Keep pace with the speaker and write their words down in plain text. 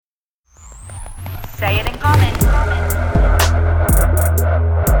Say it in common.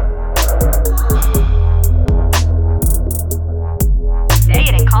 Say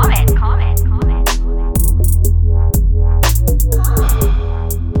it in common.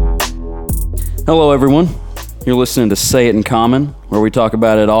 Hello, everyone. You're listening to Say It in Common, where we talk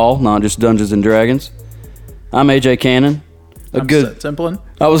about it all, not just Dungeons and Dragons. I'm AJ Cannon. I'm Seth Templin.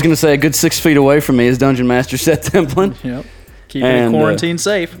 I was going to say a good 6 feet away from me is Dungeon Master Seth Templin. Yep. Keeping it quarantine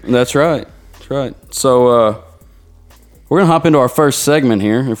safe. That's right. So we're going to hop into our first segment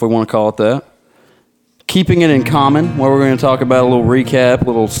here, if we want to call it that. Keeping it in common, where we're going to talk about a little recap, a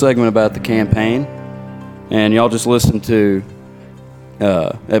little segment about the campaign. And y'all just listened to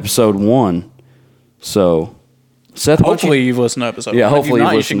episode 1. So, Seth, hopefully you've listened to episode 1. Yeah, hopefully if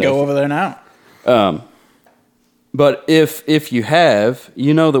you've you should go over there now. But if you have,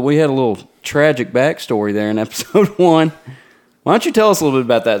 you know that we had a little tragic backstory there in episode 1. Why don't you tell us a little bit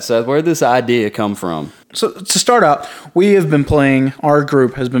about that, Seth? Where did this idea come from? So to start out, our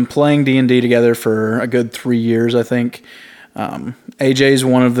group has been playing D&D together for a good 3 years, I think. AJ's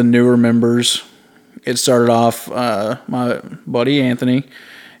one of the newer members. It started off, my buddy Anthony,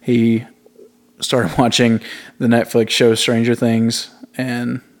 he started watching the Netflix show Stranger Things,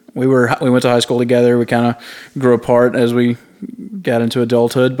 and we went to high school together. We kind of grew apart as we got into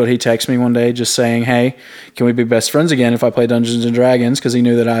adulthood, but he texted me one day just saying, hey, can we be best friends again if I play Dungeons & Dragons? Because he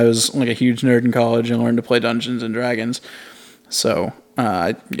knew that I was like a huge nerd in college and learned to play Dungeons & Dragons. So,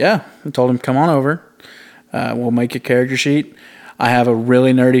 I told him, come on over. We'll make a character sheet. I have a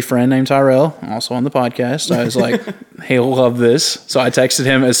really nerdy friend named Tyrell, also on the podcast. I was like, he'll love this. So I texted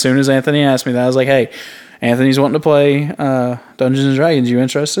him as soon as Anthony asked me that. I was like, hey, Anthony's wanting to play Dungeons & Dragons. You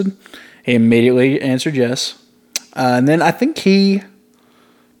interested? He immediately answered yes. And then I think he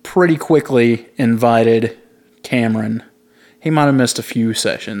pretty quickly invited Cameron. He might have missed a few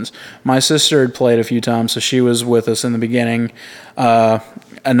sessions. My sister had played a few times, so she was with us in the beginning.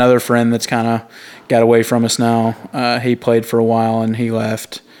 Another friend that's kind of got away from us now, he played for a while and he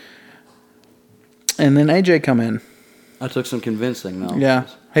left. And then AJ come in. I took some convincing, though. Yeah.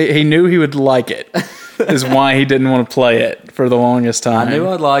 He knew he would like it, is why he didn't want to play it for the longest time. I knew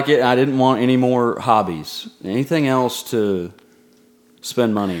I'd like it. I didn't want any more hobbies. Anything else to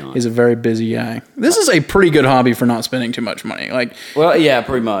spend money on. He's a very busy guy. This is a pretty good hobby for not spending too much money. Well, yeah,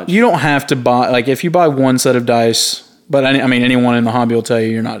 pretty much. You don't have to buy, if you buy one set of dice, but I mean, anyone in the hobby will tell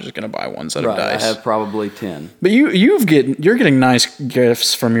you you're not just going to buy one set of dice. I have probably 10. But you're getting nice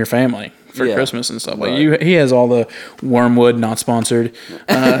gifts from your family for Christmas and stuff. Right. He has all the Wormwood, not sponsored,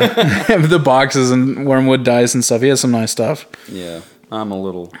 the boxes and Wormwood dice and stuff. He has some nice stuff. Yeah, I'm a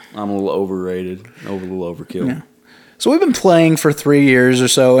little overrated, a little overkill. Yeah. So we've been playing for 3 years or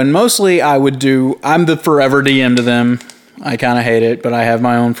so, and mostly I'm the forever DM to them. I kind of hate it, but I have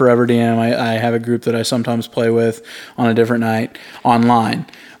my own forever DM. I have a group that I sometimes play with on a different night online.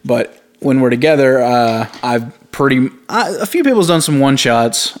 But when we're together, a few people's done some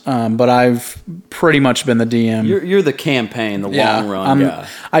one-shots, but I've pretty much been the DM. You're the campaign, the long run guy.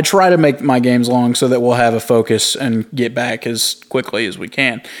 I try to make my games long so that we'll have a focus and get back as quickly as we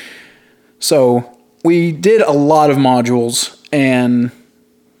can. So we did a lot of modules, and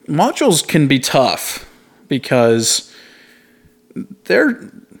modules can be tough because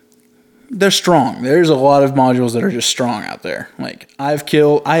they're strong. There's a lot of modules that are just strong out there. I have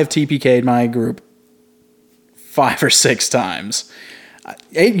TPK'd my group 5 or 6 times.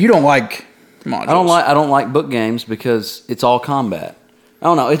 You don't like modules. I don't like book games because it's all combat. I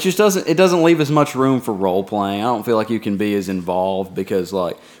don't know. It just doesn't leave as much room for role playing. I don't feel like you can be as involved because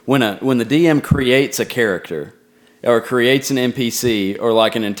when the DM creates a character or creates an NPC or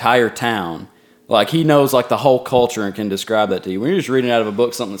an entire town, he knows the whole culture and can describe that to you. When you're just reading out of a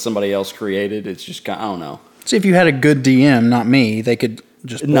book something that somebody else created, it's just I don't know. See, if you had a good DM, not me, they could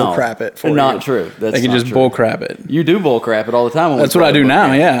just bullcrap it for you. Not true. They can just bullcrap it. You do bullcrap it all the time. That's what I do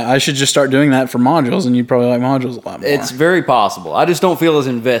now, yeah. I should just start doing that for modules, and you'd probably like modules a lot more. It's very possible. I just don't feel as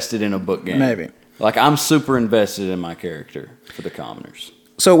invested in a book game. Maybe. I'm super invested in my character for the commoners.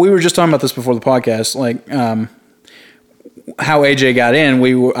 So we were just talking about this before the podcast, how AJ got in.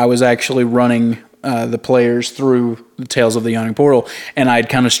 I was actually running the players through the Tales of the Yawning Portal, and I'd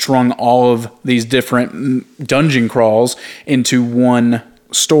kind of strung all of these different dungeon crawls into one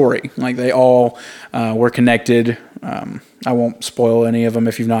story. They all were connected. I won't spoil any of them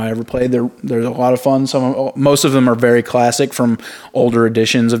if you've not ever played. They're a lot of fun. Most of them are very classic from older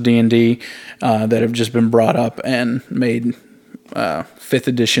editions of D&D that have just been brought up and made 5th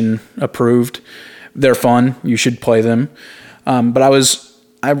edition approved. They're fun. You should play them. But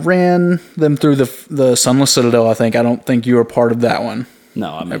I ran them through the Sunless Citadel, I think. I don't think you were part of that one.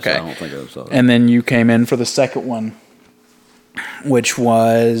 No, I missed Okay. it. I don't think I saw that. And then you came in for the second one, which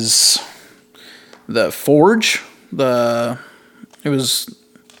was the Forge. It was.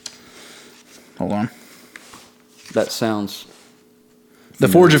 Hold on. That sounds. The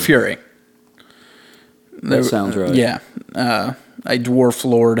Forge of Fury. That sounds right. Yeah. A dwarf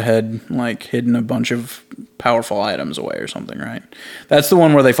lord had like hidden a bunch of powerful items away or something, right? That's the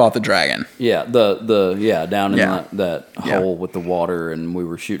one where they fought the dragon. Yeah, down in Yeah. that Yeah. hole with the water, and we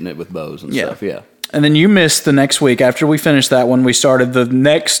were shooting it with bows and Yeah. stuff. Yeah. And then you missed the next week. After we finished that one, we started the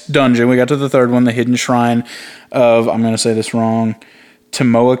next dungeon. We got to the third one, the Hidden Shrine of, I'm going to say this wrong,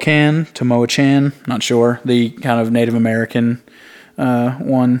 Tomoachan, not sure, the kind of Native American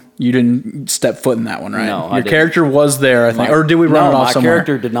one. You didn't step foot in that one, right? No, I Your didn't. character was there, I think. Or did we run it off my somewhere?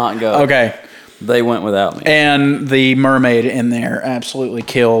 character did not go. Okay. They went without me. And the mermaid in there absolutely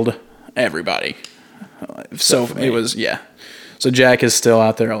killed everybody. So for me. it was, yeah. So Jack is still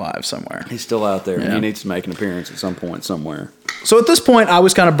out there alive somewhere. He's still out there, and Yeah. he needs to make an appearance at some point somewhere. So at this point, I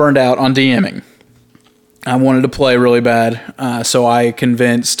was kind of burned out on DMing. I wanted to play really bad, so I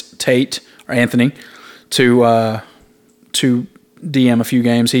convinced Tate or Anthony to DM a few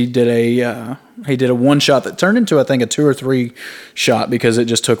games. He did a one shot that turned into, I think, a 2 or 3 shot because it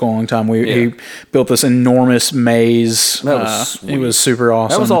just took a long time. He built this enormous maze. That was it was super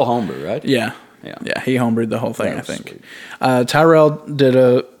awesome. That was all homebrew, right? Yeah. Yeah. Yeah, he homebrewed the whole thing, That I was think. sweet. Tyrell did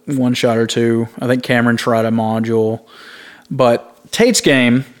a one shot or 2. I think Cameron tried a module. But Tate's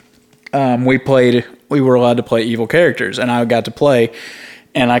game, we were allowed to play evil characters, and I got to play,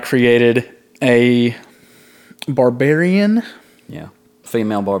 and I created a barbarian, Yeah.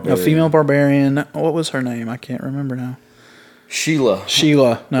 Female barbarian. a female barbarian. What was her name? I can't remember now. Sheila.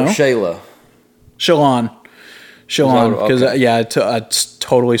 Sheila, no? Shayla. Shalon. Shalon, because okay. I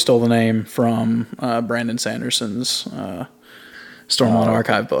totally stole the name from Brandon Sanderson's Stormlight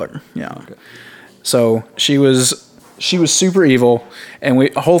Archive book. Yeah. Okay. So she was super evil, and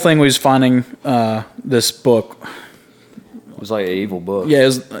the whole thing was finding this book. It was like an evil book. Yeah,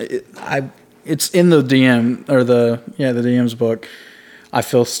 it's in the DM or the DM's book. I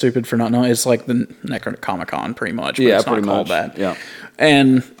feel stupid for not knowing. It's like the Necronomicon, pretty much. But Yeah, it's not pretty called much. that. Yeah.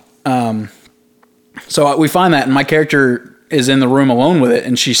 And so we find that, and my character is in the room alone with it,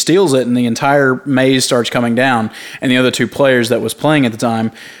 and she steals it, and the entire maze starts coming down. And the other 2 players that was playing at the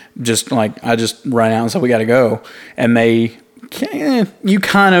time, I just ran out and said, "We got to go." And you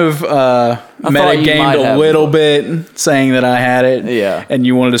kind of thought you might metagamed a have little the bit, saying that I had it, Yeah. and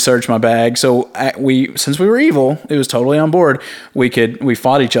you wanted to search my bag. So since we were evil, it was totally on board. We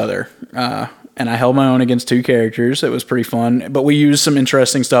fought each other. And I held my own against 2 characters. It was pretty fun, but we used some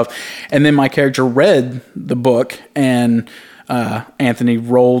interesting stuff. And then my character read the book, and Anthony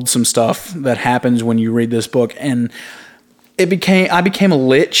rolled some stuff that happens when you read this book, and I became a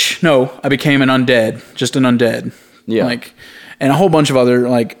lich. No, I became an undead, just an undead. Yeah. And a whole bunch of other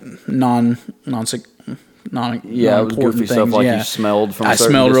non Yeah, it was important goofy things. stuff like yeah. you smelled from a I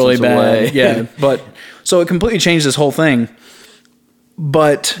certain smelled really distance bad. away. Yeah, but so it completely changed this whole thing.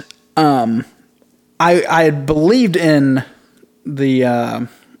 But I had believed in a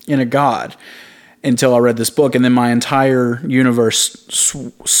god until I read this book, and then my entire universe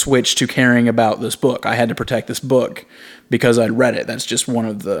switched to caring about this book. I had to protect this book because I'd read it. That's just one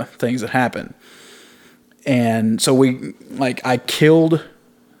of the things that happened. And so I killed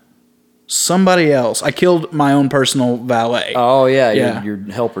somebody else. I killed my own personal valet. Oh, yeah. Yeah. Your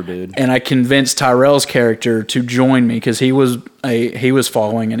helper dude. And I convinced Tyrell's character to join me because he was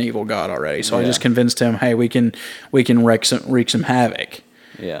following an evil god already. So I Yeah. just convinced him, hey, we can wreak some havoc.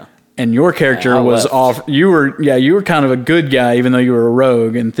 Yeah. And your character I was left. off. You were kind of a good guy, even though you were a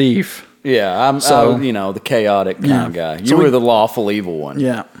rogue and thief. Yeah, I was, the chaotic kind of guy. You So were the lawful evil one.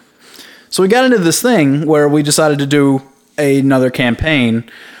 Yeah. So we got into this thing where we decided to do another campaign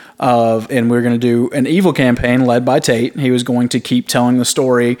and we were going to do an evil campaign led by Tate. He was going to keep telling the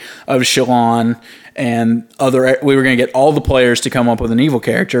story of Shalon and we were going to get all the players to come up with an evil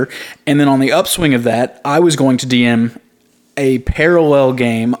character. And then on the upswing of that, I was going to DM a parallel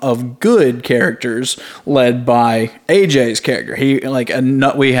game of good characters led by AJ's character.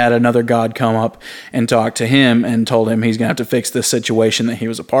 We had another god come up and talk to him and told him he's going to have to fix this situation that he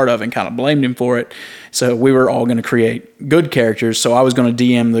was a part of and kind of blamed him for it. So we were all going to create good characters. So I was going to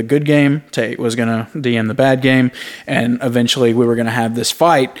DM the good game. Tate was going to DM the bad game. And eventually we were going to have this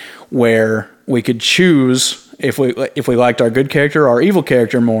fight where we could choose if we liked our good character or our evil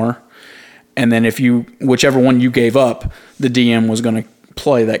character more. And then whichever one you gave up, the DM was going to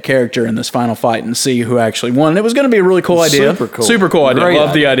play that character in this final fight and see who actually won. And it was going to be a really cool idea. Super cool. Super cool idea. Great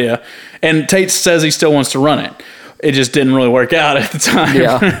Love the idea. And Tate says he still wants to run it. it just didn't really work out at the time.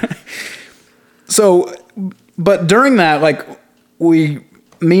 Yeah. So, but during that, like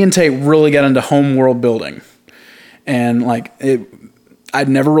me and Tate really got into home world building, and like I'd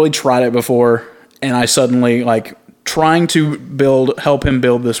never really tried it before, and I suddenly like trying to help him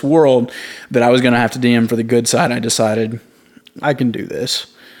build this world that I was going to have to DM for the good side. I decided I can do this.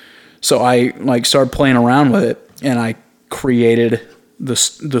 So I like started playing around with it, and I created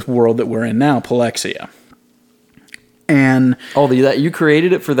the world that we're in now, Palexia. And you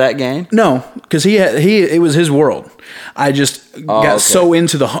created it for that game? no, because it was his world. I just got so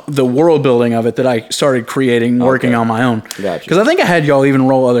into the world building of it that I started creating, working on my own. Gotcha. Because I think I had y'all even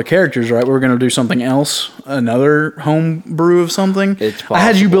roll other characters, right? We were going to do something else, another home brew of something. It's I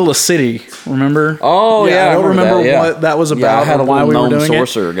had you possible. build a city. Remember? Oh yeah, I don't remember that, what that was Yeah, about I had or a why we little were gnome doing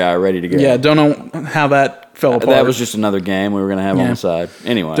sorcerer guy ready to go. it. Yeah, don't know how that fell apart. That was just another game we were gonna have on the side.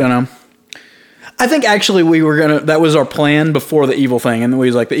 Anyway, Don't know. I think actually that was our plan before the evil thing, and we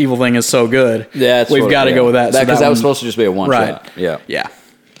was like, the evil thing is so good. Yeah, we've got to go with that. Because that was one- supposed to just be a one right. shot. Yeah, Yeah.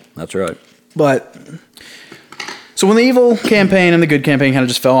 that's right. But so when the evil campaign and the good campaign kind of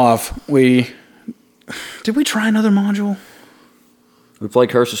just fell off, did we try another module? We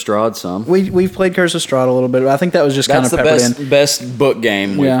played Curse of Strahd some. We've played Curse of Strahd a little bit, but I think that was just kind That's of the peppered in. best book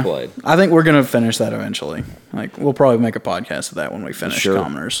game we've played. I think we're gonna finish that eventually. Like we'll probably make a podcast of that when we finish Sure.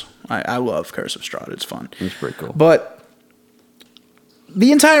 Commoners. I love Curse of Strahd. It's fun. It's pretty cool. But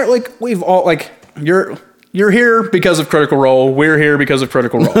the entire we've all you're here because of Critical Role. We're here because of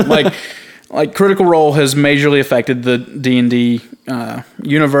Critical Role. Like Critical Role has majorly affected the D&D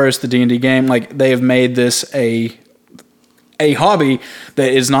universe, the D&D game. Like they have made this a hobby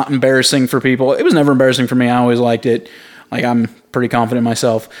that is not embarrassing for people. It was never embarrassing for me. I always liked it. Like I'm pretty confident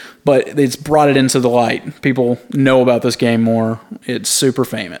myself, but it's brought it into the light. People know about this game more. It's super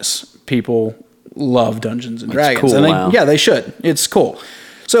famous. People love Dungeons and Dragons. cool And now. they should. It's cool.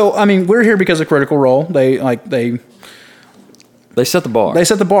 So, I mean, we're here because of Critical Role. They They set the bar.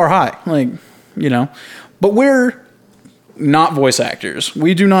 set the bar high, but we're not voice actors.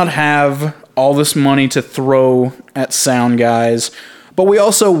 We do not have all this money to throw at sound guys, but we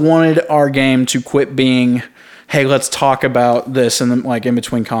also wanted our game to quit being, hey, let's talk about this in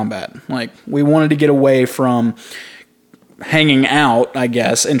between combat. Like we wanted to get away from hanging out, I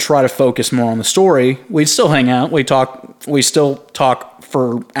guess, and try to focus more on the story. We'd still hang out. We still talk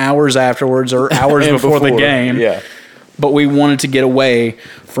for hours afterwards or hours And before the game. Yeah. But we wanted to get away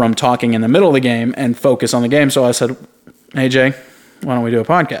from talking in the middle of the game and focus on the game. So I said, hey, Jay, why don't we do a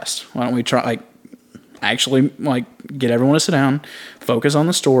podcast? Why don't we try, actually get everyone to sit down, focus on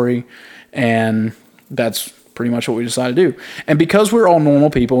the story, and that's pretty much what we decided to do. And because we're all normal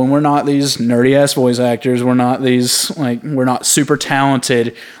people and we're not these nerdy-ass voice actors, we're not these, we're not super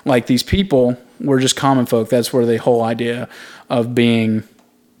talented like these people, we're just common folk. That's where the whole idea of being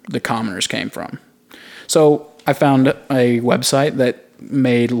the commoners came from. So I found a website that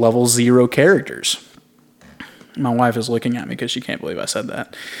made level 0 characters. My wife is looking at me because she can't believe I said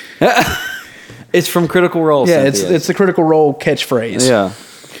that. It's from Critical Role. Yeah, Cynthia. it's the Critical Role catchphrase. Yeah.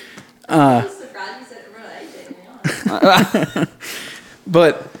 I'm surprised you said it really.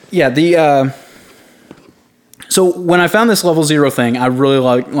 But yeah, so when I found this level 0 thing, I really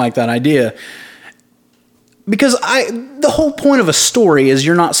like that idea. Because the whole point of a story is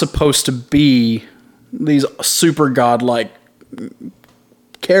you're not supposed to be these super godlike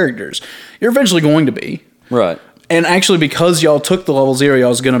characters. You're eventually going to be. Right. And actually, because y'all took the level 0,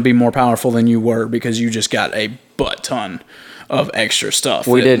 y'all's going to be more powerful than you were because you just got a butt ton of extra stuff.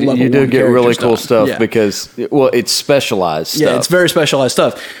 We did. level You 1 did get really characters cool done. stuff Yeah. because, it's specialized stuff. Yeah, it's very specialized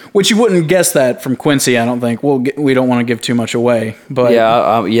stuff, which you wouldn't guess that from Quincy. I don't think. We don't want to give too much away, but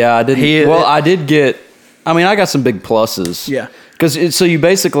I didn't. I did get. I mean, I got some big pluses. Yeah. Because so you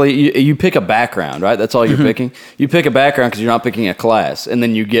basically you pick a background, right? That's all you're picking. You pick a background because you're not picking a class, and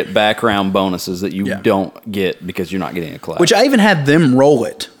then you get background bonuses that you don't get because you're not getting a class. which I even had them roll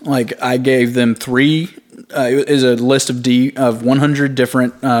it. Like I gave them 3. It is a list of 100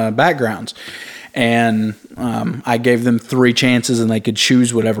 different backgrounds, and I gave them 3 chances, and they could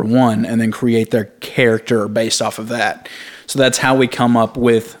choose whatever one, and then create their character based off of that. So that's how we come up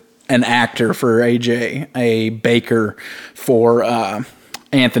with an actor for AJ, a baker for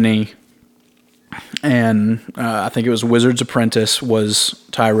Anthony, and I think it was Wizard's Apprentice was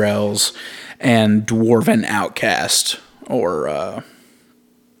Tyrell's, and Dwarven Outcast or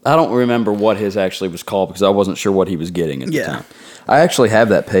I don't remember what his actually was called because I wasn't sure what he was getting at the time. I actually have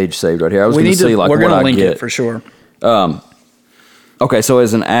that page saved right here. I was going to see we're what gonna I link get it for sure. Okay, so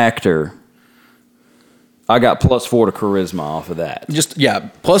as an actor, I got +4 to charisma off of that. Just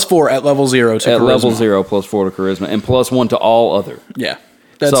 +4 at level 0 to At charisma. level 0, +4 to charisma, and +1 to all other. Yeah.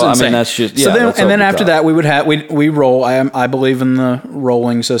 So, I mean, insane. that's just- so yeah, then, that's and then over the after top. that, we would have we roll. I believe in the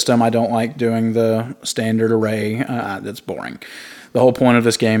rolling system. I don't like doing the standard array. That's boring. The whole point of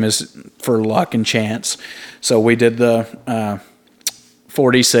this game is for luck and chance. So we did the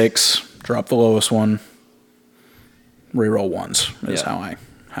 4d6, drop the lowest one, reroll ones is Yeah.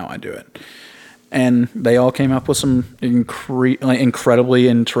 how I do it. And they all came up with some incredibly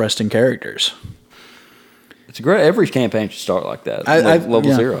interesting characters. It's great. Every campaign should start like that.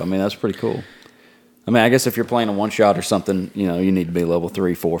 Level 0. I mean, that's pretty cool. I mean, I guess if you're playing a one shot or something, you need to be level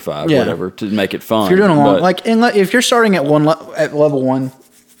 3, 4, 5, whatever, to make it fun. If you're doing a long, if you're starting at at level 1,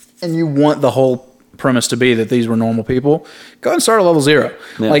 and you want the whole premise to be that these were normal people, go ahead and start at level 0.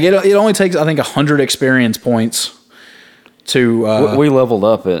 Yeah. Like it only takes, I think, 100 experience points to. We leveled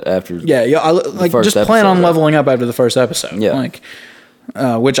up after. Just plan on leveling up after the first episode. Yeah.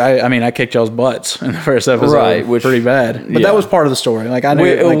 Which I kicked y'all's butts in the first episode, Right, which- pretty bad. But yeah. that was part of the story. Like I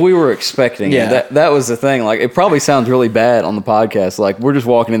knew We were expecting Yeah. it. That was the thing. Like, it probably sounds really bad on the podcast. Like, we're just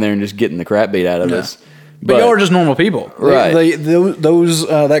walking in there and just getting the crap beat out of us. But y'all are just normal people, Right.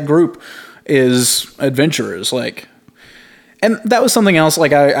 That group is adventurers, and that was something else.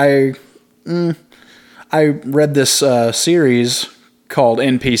 Like I read this series called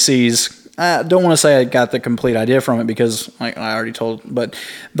NPCs. I don't want to say I got the complete idea from it because, like I already told, but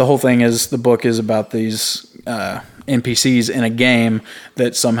the whole thing is the book is about these NPCs in a game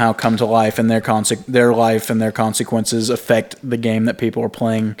that somehow come to life, and their life and their consequences affect the game that people are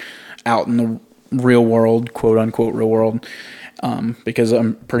playing out in the real world, quote unquote real world, because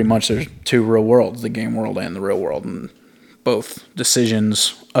pretty much there's two real worlds, the game world and the real world, and both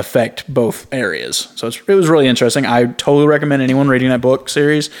decisions affect both areas. So it was really interesting. I totally recommend anyone reading that book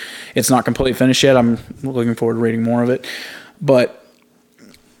series. It's not completely finished yet. I'm looking forward to reading more of it. But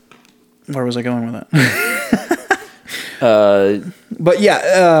where was I going with that? But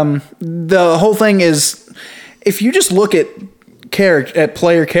yeah, the whole thing is, if you just look at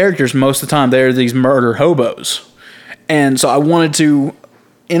player characters, most of the time they're these murder hobos, and so I wanted to.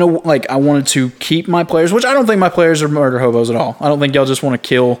 I wanted to keep my players, which I don't think my players are murder hobos at all. I don't think y'all just want to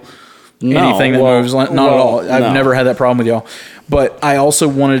kill anything that moves. Not at all. I've never had that problem with y'all. But I also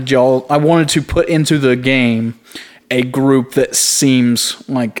wanted to put into the game a group that seems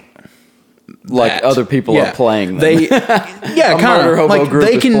like other people are playing them. They, kind murder of hobo like group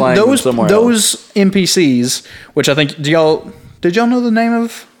they is can playing them somewhere those NPCs, which I think did y'all know the name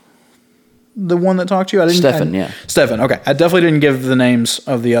of the one that talked to you? I didn't. Stefan, yeah. Stefan. Okay, I definitely didn't give the names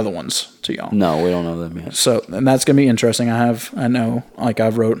of the other ones to y'all. No, we don't know them yet. So, and that's gonna be interesting. I know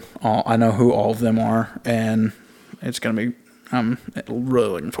who all of them are, and it's gonna be. I'm really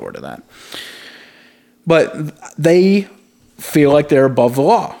looking forward to that. But they feel like they're above the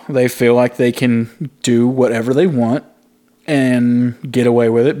law. They feel like they can do whatever they want and get away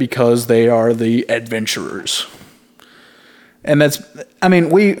with it because they are the adventurers. And that's,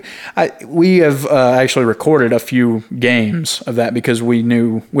 we have actually recorded a few games of that because we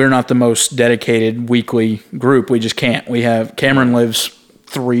knew we're not the most dedicated weekly group. We just can't. Cameron lives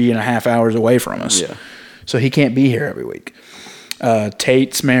 3.5 hours away from us. Yeah. So he can't be here every week.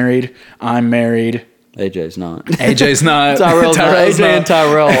 Tate's married. I'm married. AJ's not. AJ's not. Tyrell's not. Tyrell's AJ and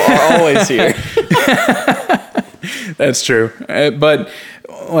Tyrell are always here. That's true. But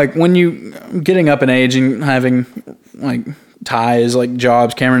like when you getting up in age and having like ties, like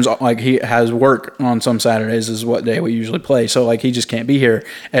jobs, Cameron's like he has work on some Saturdays is what day we usually play. So like he just can't be here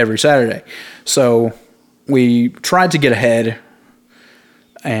every Saturday. So we tried to get ahead,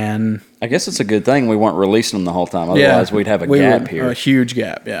 and I guess it's a good thing we weren't releasing them the whole time. Otherwise, we'd have a gap here. A huge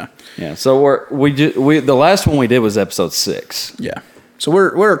gap. Yeah. Yeah. So the last one we did was episode 6. Yeah. So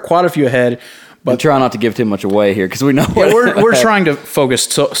we're quite a few ahead. But try not to give too much away here because we know. Yeah, we're trying to focus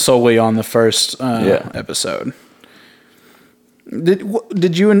solely on the first episode.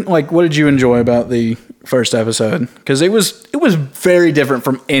 Did you like? What did you enjoy about the first episode? Because it was very different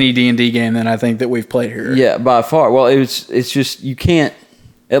from any D&D game that I think that we've played here. Yeah, by far. Well, it's just you can't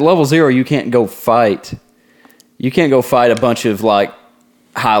at level 0. You can't go fight. You can't go fight a bunch of like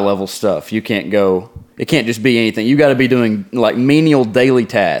high level stuff. You can't go. It can't just be anything. You got to be doing like menial daily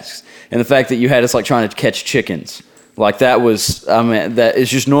tasks. And the fact that you had us like trying to catch chickens, like that was, that is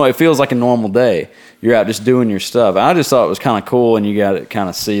just it feels like a normal day. You're out just doing your stuff. I just thought it was kind of cool, and you got to kind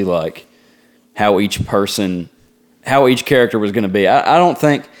of see like how each character was going to be. I don't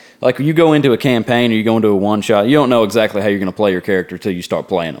think like you go into a campaign or you go into a one shot, you don't know exactly how you're going to play your character till you start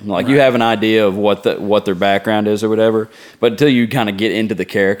playing them. Like you have an idea of what their background is or whatever, but until you kind of get into the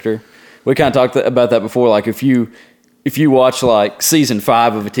character. we kind of talked about that before. Like if you watch like season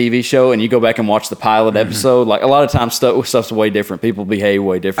 5 of a TV show and you go back and watch the pilot episode, like a lot of times stuff's way different. People behave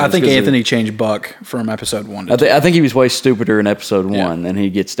way different. I think Anthony changed Buck from episode 1 to 2. I think he was way stupider in episode 1 than he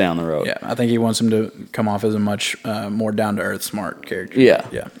gets down the road. Yeah, I think he wants him to come off as a much more down to earth, smart character. Yeah,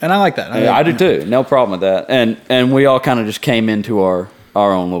 yeah, and I like that. I do too. No problem with that. And we all kind of just came into our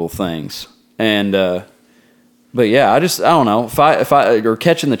own little things. And but yeah, I don't know if I or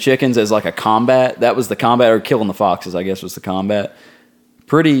catching the chickens as like a combat. That was the combat, or killing the foxes, I guess, was the combat.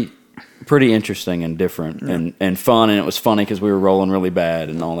 Pretty interesting and different and fun, and it was funny because we were rolling really bad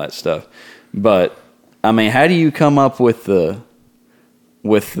and all that stuff. But I mean, how do you come up with the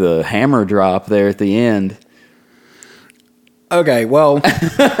hammer drop there at the end? Okay, well,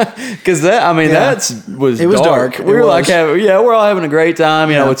 because it was dark. We were like, we're all having a great time.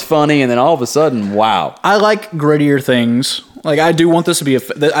 You know, it's funny, and then all of a sudden, wow. I like grittier things. Like I do want this to be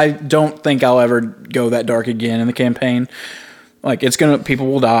I don't think I'll ever go that dark again in the campaign. Like people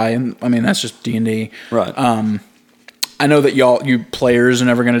will die, and I mean that's just D&D. Right. I know that you players are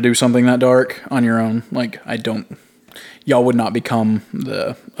never gonna do something that dark on your own. Like y'all would not become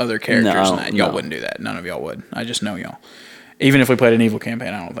the other characters in that. Y'all wouldn't do that. None of y'all would. I just know y'all. Even if we played an evil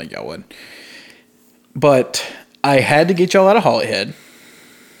campaign, I don't think y'all would. But I had to get y'all out of Hollyhead.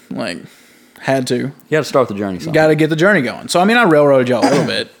 Like, had to. You got to start the journey. Got to get the journey going. So, I mean, I railroaded y'all a little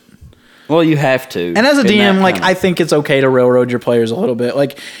bit. Well, you have to. And as a DM, like, I think it's okay to railroad your players a little bit.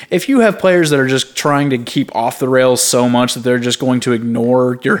 Like, if you have players that are just trying to keep off the rails so much that they're just going to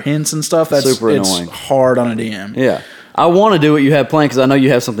ignore your hints and stuff, that's super annoying. It's hard on a DM. Yeah. I want to do what you have planned because I know you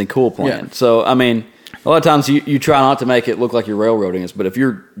have something cool planned. Yeah. So, I mean, a lot of times you try not to make it look like you're railroading us, but if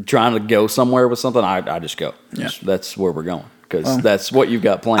you're trying to go somewhere with something, I just go. Yeah. That's where we're going because that's what you've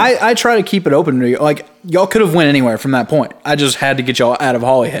got planned. I try to keep it open to you. Like, y'all could have went anywhere from that point. I just had to get y'all out of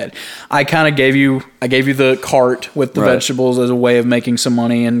Hollyhead. I gave you the cart with the vegetables as a way of making some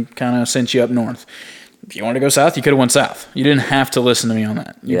money and kind of sent you up north. If you wanted to go south, you could have went south. You didn't have to listen to me on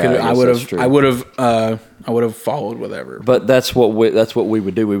that. I would have followed whatever. But that's what we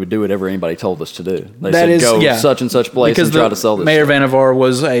would do. We would do whatever anybody told us to do. They said go such and such place and try to sell this. Mayor stuff. Vannevar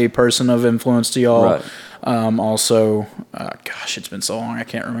was a person of influence to y'all. Right. Also, it's been so long I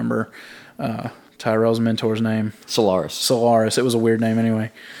can't remember Tyrell's mentor's name. Solaris. It was a weird name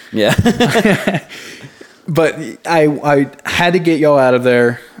anyway. Yeah. But I had to get y'all out of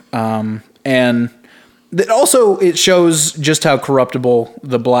there, and. It shows just how corruptible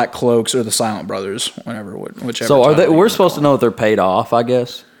the Black Cloaks or the Silent Brothers, whichever. So we're supposed to know that they're paid off, I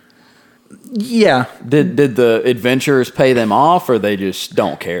guess. Yeah. Did the adventurers pay them off, or they just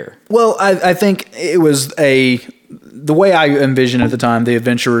don't care? Well, I think it was the way I envisioned at the time. The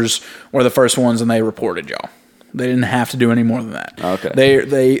adventurers were the first ones, and they reported y'all. They didn't have to do any more than that. Okay.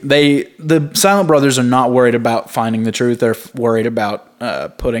 The Silent Brothers are not worried about finding the truth. They're worried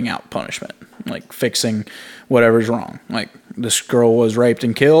about putting out punishment, like fixing whatever's wrong. Like this girl was raped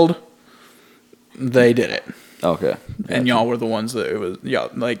and killed. They did it. Okay. Gotcha. And y'all were the ones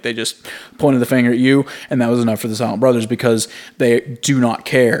that they just pointed the finger at you, and that was enough for the Silent Brothers because they do not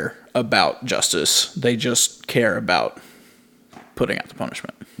care about justice. They just care about putting out the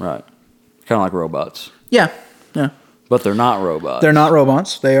punishment. Right. Kind of like robots. Yeah. Yeah. But they're not robots. They're not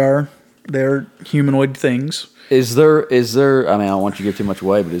robots. They're humanoid things. Is there, I mean, I don't want you to give too much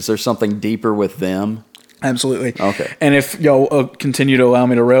away, but is there something deeper with them? Absolutely. Okay. And if y'all continue to allow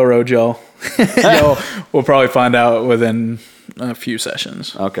me to railroad y'all, we'll probably find out within a few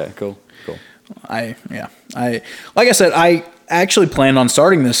sessions. Okay, cool. Like I said, I actually planned on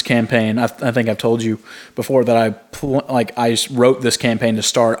starting this campaign. I think I've told you before that I wrote this campaign to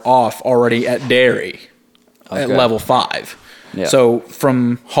start off already at Derry at level 5. Yeah. So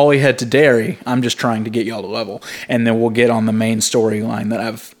from Hollyhead to Derry, I'm just trying to get y'all to level, and then we'll get on the main storyline that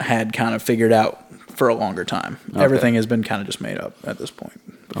I've had kind of figured out for a longer time. Okay. Everything has been kind of just made up at this point.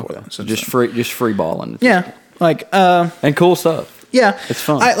 So just free balling. Yeah, and cool stuff. Yeah, it's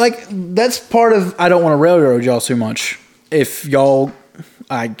fun. That's part of. I don't want to railroad y'all too much. If y'all,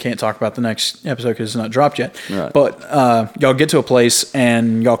 I can't talk about the next episode because it's not dropped yet. Right. But y'all get to a place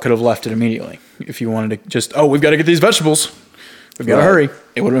and y'all could have left it immediately if you wanted to. Just we've got to get these vegetables. We've got to hurry.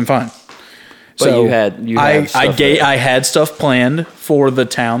 It would have been fine. But so I had stuff planned for the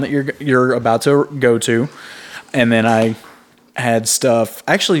town that you're about to go to, and then I had stuff.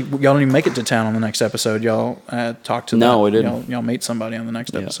 Actually, y'all don't even make it to town on the next episode. Y'all talk to we didn't. Y'all meet somebody on the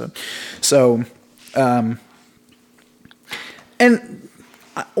next episode. So, and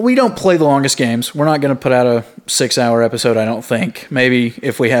we don't play the longest games. We're not going to put out a 6-hour episode. I don't think. Maybe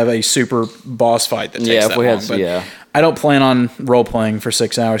if we have a super boss fight that takes that long. I don't plan on role playing for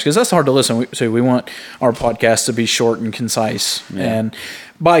 6 hours because that's hard to listen to. We want our podcast to be short and concise, and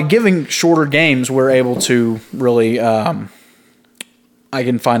by giving shorter games, we're able to really. I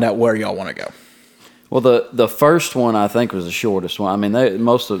can find out where y'all want to go. Well, the first one I think was the shortest one. I mean,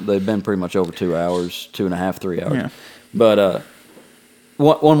 they've been pretty much over 2 hours, 2.5, 3 hours. Yeah. But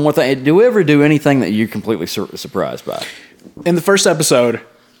one more thing: do we ever do anything that you're completely surprised by? In the first episode,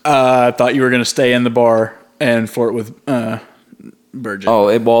 I thought you were going to stay in the bar and flirt with Bridget.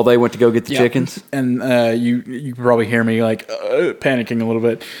 Oh, while they went to go get the Yeah. chickens. And you could probably hear me like panicking a little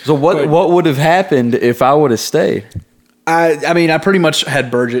bit. So what would have happened if I would have stayed? I mean, I pretty much had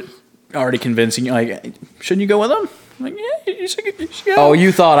Bridget already convincing you, like, shouldn't you go with him? I'm like, yeah, you should go. Oh,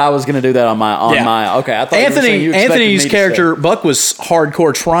 you thought I was going to do that on my okay. I thought Anthony's character Buck was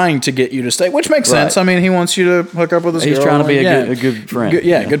hardcore trying to get you to stay, which makes sense. I mean, he wants you to hook up with his girl. He's trying to be a good friend.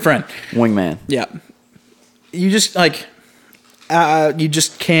 Good friend. Wingman. Yeah. You just you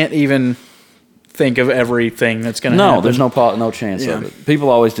just can't even think of everything that's going to happen. No, there's no chance of it. People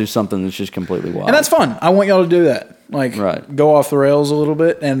always do something that's just completely wild. And that's fun. I want y'all to do that. Like, Right. go off the rails a little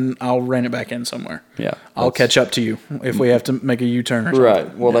bit, and I'll rein it back in somewhere. Yeah, I'll catch up to you if we have to make a U-turn or something.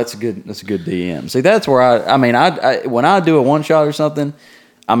 Right. Well, that's a good DM. See, that's where I mean, when I do a one shot or something,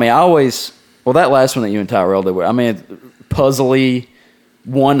 I mean, that last one that you and Tyrell did, I mean, puzzly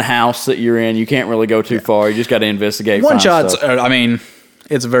one house that you're in, you can't really go too far. You just got to investigate. One shots. I mean,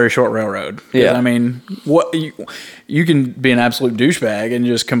 it's a very short railroad. Yeah. I mean, what you can be an absolute douchebag and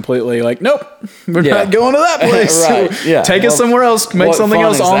just completely like, nope, we're not going to that place. Right. Yeah. Take us somewhere else. Make what something fun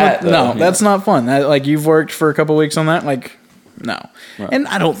else is on. that, though? No, Yeah. that's not fun. Like, you've worked for a couple weeks on that. Like, no. Right. And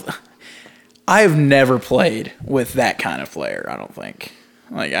I have never played with that kind of player. I don't think.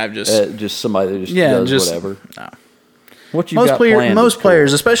 Like, I've just somebody that does whatever. No. What you got planned? Most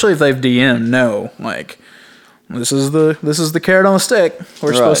players, especially if they've DM'd, know like this is the carrot on the stick.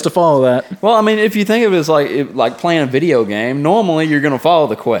 We're supposed to follow that. Well, I mean, if you think of it as like playing a video game, normally you're going to follow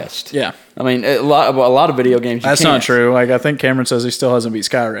the quest. Yeah. I mean, a lot of video games. That's not true. Like, I think Cameron says he still hasn't beat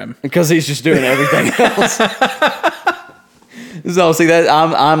Skyrim because he's just doing everything else. So see that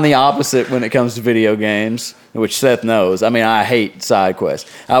I'm the opposite when it comes to video games, which Seth knows. I mean, I hate side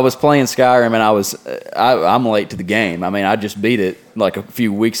quests. I was playing Skyrim and I'm late to the game. I mean, I just beat it like a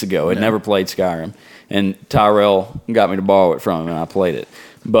few weeks ago. I'd never played Skyrim, and Tyrell got me to borrow it from him, and I played it.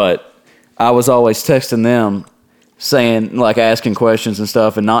 But I was always texting them, saying, like, asking questions and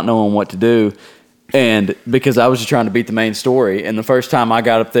stuff, and not knowing what to do. And because I was just trying to beat the main story, and the first time I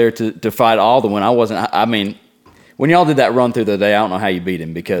got up there to fight Alduin, I mean, when y'all did that run through the day, I don't know how you beat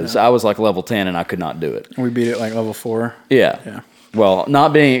him because I was like level 10 and I could not do it. We beat it like level 4. Yeah. Well,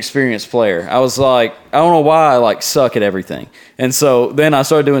 not being an experienced player, I was like, I don't know why I like suck at everything. And so then I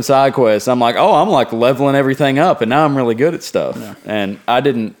started doing side quests. I'm like, oh, I'm like leveling everything up, and now I'm really good at stuff. Yeah. And I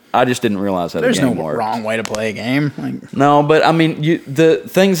just didn't realize how the game worked. There's no wrong way to play a game. No, but I mean, the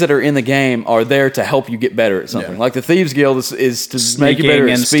things that are in the game are there to help you get better at something. Like the Thieves Guild is to make you better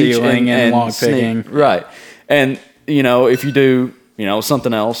at speech stealing and lock picking. Right. And if you do,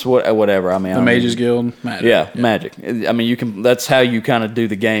 something else, whatever. I mean, the Mages Guild, magic. Yeah, magic. I mean, that's how you kind of do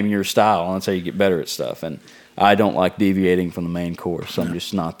the game, your style, and that's how you get better at stuff. And I don't like deviating from the main course. I'm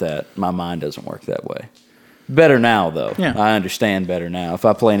just not that. My mind doesn't work that way. Better now, though. Yeah. I understand better now. If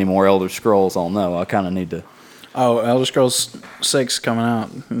I play any more Elder Scrolls, I'll know. I kind of need to. Oh, Elder Scrolls 6 coming out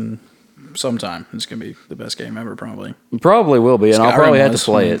sometime. It's going to be the best game ever, probably. Probably will be, and I'll probably have to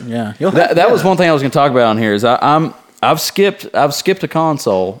play it. Yeah. That was one thing I was going to talk about on here is I've skipped a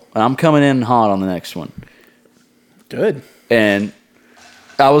console, and I'm coming in hot on the next one. Good. And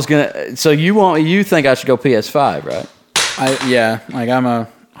I was gonna. So you think I should go PS5, right? I'm a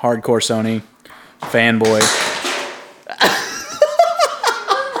hardcore Sony fanboy.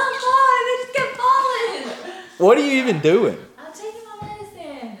 Oh, they just kept falling. What are you even doing? I'm taking my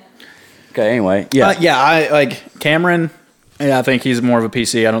medicine. Okay. Anyway, yeah. I like Cameron. Yeah, I think he's more of a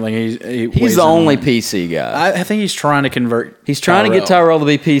PC. I don't think he's the only PC guy. I think he's trying to convert. He's trying to get Tyrell to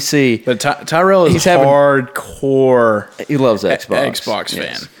be PC, but Tyrell is hardcore. He loves Xbox. Xbox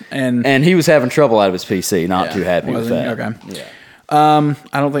fan, and he was having trouble out of his PC. Not too happy with that. Okay. Yeah.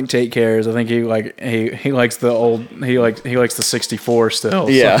 I don't think Tate cares. I think he likes the old. He likes the 64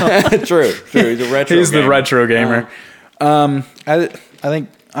 still. Yeah, so. True. He's a retro. He's gamer. the retro gamer. I think.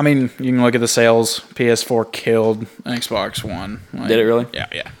 I mean, you can look at the sales. PS4 killed Xbox One. Did it really?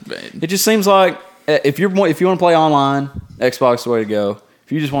 Yeah. It just seems like if you want to play online, Xbox is the way to go.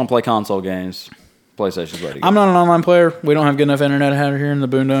 If you just want to play console games, PlayStation's the way to go. I'm not an online player. We don't have good enough internet out here in the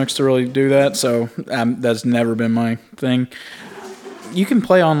Boondocks to really do that. So that's never been my thing. You can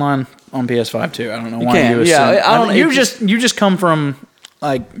play online on PS5 too. I don't know why can, you yeah, assume. I don't- You it just come from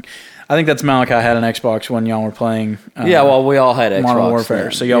like. I think that's Malachi had an Xbox when y'all were playing. Yeah, well, we all had Xbox. Modern Warfare,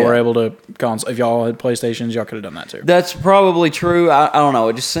 then. so y'all Yeah. were able to console. If y'all had PlayStations, y'all could have done that too. That's probably true. I don't know.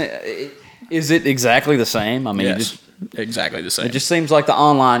 It just is it exactly the same? I mean, Yes, exactly the same. it just seems like the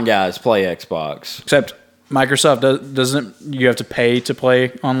online guys play Xbox. Except Microsoft doesn't. You have to pay to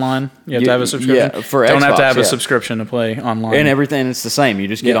play online. You have to have a subscription. Yeah, for don't have to Xbox, have a yeah. subscription to play online. And everything, it's the same. You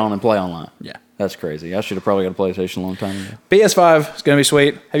just get Yeah. on and play online. Yeah. That's crazy. I should have probably got a PlayStation a long time ago. PS5 is gonna be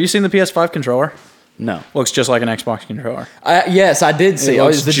sweet. Have you seen the PS5 controller? No. Looks just like an Xbox controller. Yes, I did see. It Oh,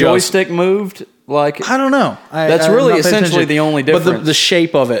 looks is the just- joystick moved? Like, I don't know. That's I'm really not paying essentially attention. the only But difference. the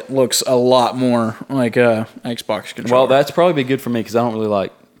shape of it looks a lot more like a Xbox controller. well, that's probably be good for me because I don't really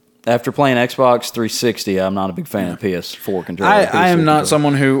like. After playing Xbox 360, I'm not a big fan of PS4 controller. I am PS3 not controller.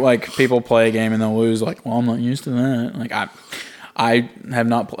 someone who like people play a game and they'll lose. Like, well, I'm not used to that. Like, I have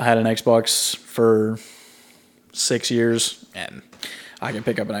not had an Xbox for 6 years, and I can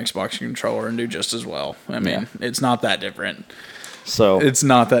pick up an Xbox controller and do just as well. I mean, it's not that different. So It's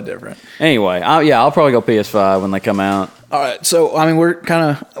not that different. anyway, I'll probably go PS5 when they come out. All right, so I mean,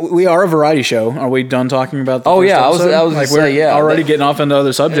 we are a variety show. Are we done talking about? The Oh, first yeah, I was episode? gonna like say, we're yeah, already that- getting off into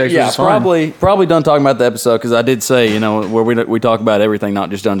other subjects. Yeah, which is fine. probably done talking about the episode because I did say where we talk about everything, not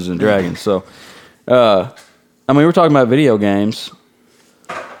just Dungeons and Dragons. So, I mean, we're talking about video games.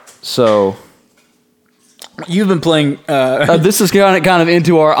 So You've been playing. this is kind of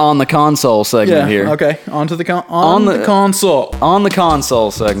into our on the console segment Yeah. here. Okay. Onto the on the console. On the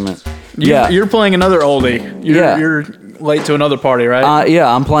console segment. You're playing another oldie. You're late to another party, right?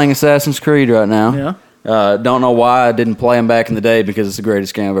 I'm playing Assassin's Creed right now. Yeah. Don't know why I didn't play them back in the day because it's the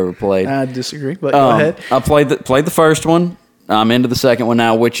greatest game I've ever played. I disagree, but go ahead. I played the first one. I'm into the second one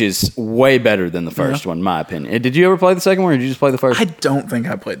now, which is way better than the first one, in my opinion. Did you ever play the second one, or did you just play the first? I don't think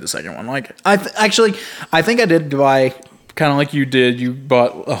I played the second one. Like, I think I did buy kind of like you did. You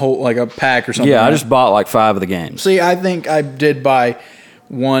bought a whole like a pack or something. Yeah, I right? just bought like 5 of the games. See, I think I did buy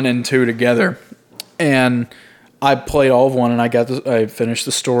 1 and 2 together, and I played all of 1, and I finished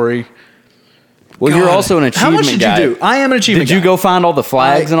the story. Well, you're God, also an achievement How much did guy. you do? I am an achievement. Did you guy. go find all the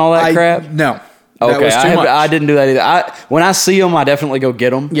flags and all that crap? No. Okay, That was too much. I didn't do that either. When I see them, I definitely go get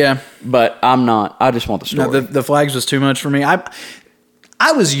them. Yeah. But I'm not. I just want the story. No, the flags was too much for me.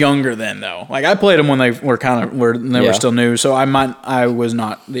 I was younger then though. Like I played them when they were Yeah. still new. So I was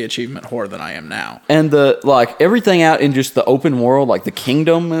not the achievement whore that I am now. And everything out in just the open world, like the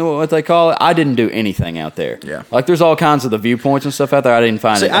kingdom, what they call it, I didn't do anything out there. Yeah. Like there's all kinds of the viewpoints and stuff out there. I didn't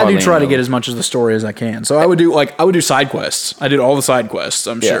find See, it. I do hardly try any to of get them. as much of the story as I can. So I would do side quests. I did all the side quests.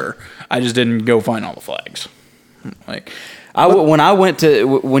 I'm Yeah. sure. I just didn't go find all the flags. Like When I went to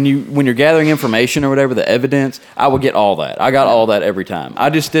when you're gathering information or whatever, the evidence, I would get all that. I got all that every time. I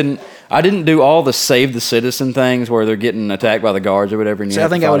didn't do all the save the citizen things where they're getting attacked by the guards or whatever. And you see, I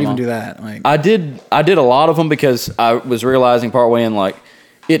have to think I fight would them even all. do that. Like I did a lot of them because I was realizing partway in like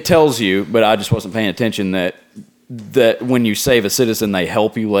it tells you, but I just wasn't paying attention that when you save a citizen, they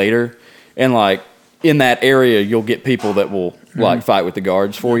help you later, and like in that area, you'll get people that will like fight with the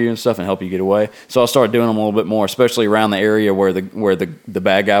guards for you and stuff and help you get away. So I started doing them a little bit more, especially around the area where the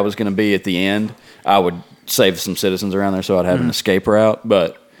bad guy was going to be at the end. I would save some citizens around there so I'd have an escape route.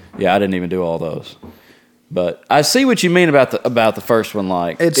 But yeah, I didn't even do all those. But I see what you mean about the first one.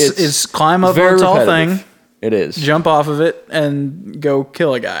 Like it's climb up very a tall repetitive. thing, It is. jump off of it, and go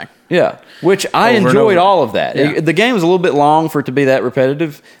kill a guy. Yeah, which I Over and enjoyed over. all of that. Yeah. The game was a little bit long for it to be that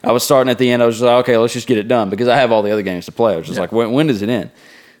repetitive. I was starting at the end. I was just like, okay, let's just get it done because I have all the other games to play. I was just like, when does it end?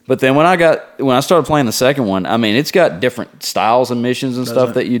 But then when I started playing the second one, I mean, it's got different styles and missions and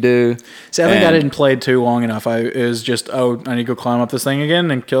stuff that you do. See, I think I And didn't play too long enough. It was just, I need to go climb up this thing again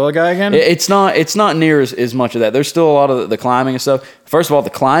and kill a guy again. It's not near as much of that. There's still a lot of the climbing and stuff. First of all, the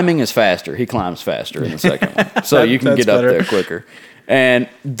climbing is faster. He climbs faster in the second one, so you can That's get up better. there quicker. And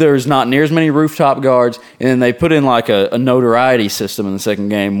there's not near as many rooftop guards. And then they put in like a notoriety system in the second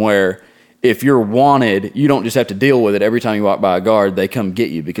game where if you're wanted, you don't just have to deal with it every time you walk by a guard. They come get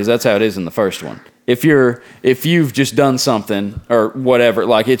you because that's how it is in the first one. If you've just done something or whatever,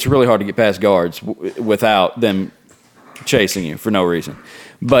 like it's really hard to get past guards without them chasing you for no reason.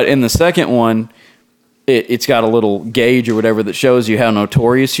 But in the second one, it's got a little gauge or whatever that shows you how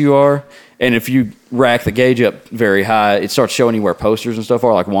notorious you are. And if you rack the gauge up very high, it starts showing you where posters and stuff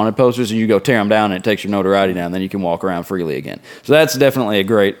are, like wanted posters, and you go tear them down, and it takes your notoriety down. Then you can walk around freely again. So that's definitely a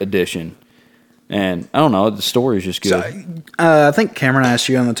great addition. And I don't know, the story is just good. I think Cameron asked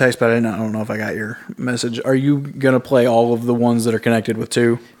you on the text, but I don't know if I got your message. Are you going to play all of the ones that are connected with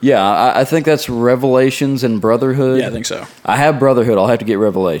 2? Yeah, I think that's Revelations and Brotherhood. Yeah, I think so. I have Brotherhood. I'll have to get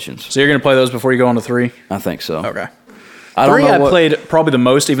Revelations. So you're going to play those before you go on to 3? I think so. Okay. I don't 3 know I played probably the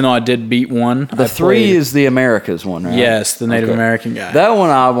most, even though I did beat 1. The 3 is the Americas one, right? Yes, the Native Okay. American guy. That one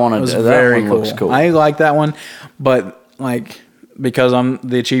I wanted. It was That very one cool. looks cool. I like that one, but like because I'm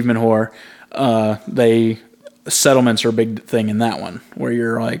the achievement whore, settlements are a big thing in that one where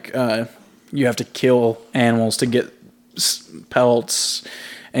you're like you have to kill animals to get pelts,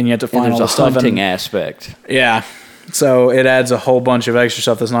 and you have to and find there's all the a stuff. hunting aspect. Yeah, so it adds a whole bunch of extra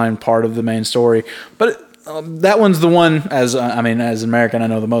stuff that's not even part of the main story, but. That one's the one, as an American, I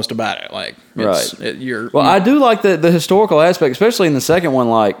know the most about it. Like, Right. I do like the historical aspect, especially in the second one.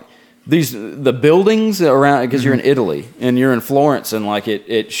 Like the buildings around, because you're in Italy and you're in Florence, and like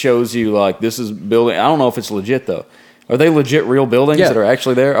it shows you like this is building. I don't know if it's legit though. Are they legit real buildings that are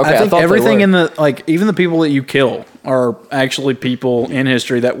actually there? Okay, I think thought everything they were. in the even the people that you kill are actually people in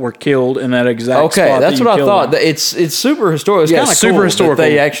history that were killed in that exact spot. That's that what I you thought. killed them. It's super historical. It's Yeah, kind of super cool historical. that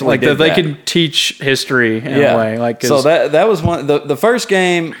they actually like did that. They that. can teach history in a way. Like so that was one. The first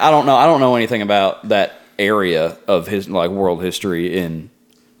game. I don't know anything about that area of his like world history in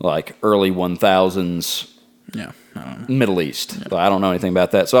like early 1000s. Yeah, I don't know. Middle East. Yeah. I don't know anything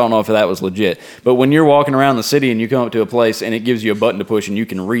about that, so I don't know if that was legit. But when you're walking around the city and you come up to a place and it gives you a button to push and you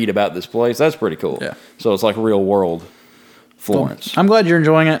can read about this place, that's pretty cool. Yeah. So it's like real world Florence. I'm glad you're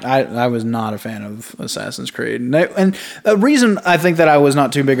enjoying it. I was not a fan of Assassin's Creed. And the reason I think that I was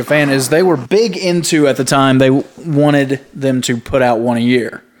not too big a fan is they were big into, at the time, they wanted them to put out one a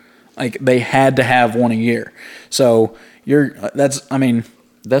year. Like, they had to have one a year. So,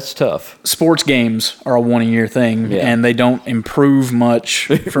 that's tough. Sports games are a one-a-year thing, and they don't improve much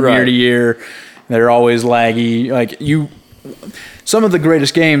from Right. year to year. They're always laggy. Some of the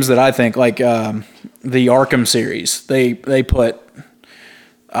greatest games that I think, like the Arkham series, they put,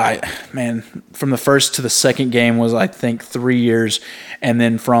 from the first to the second game was I think 3 years, and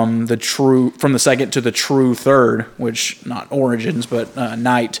then from the second to the true third, which not Origins but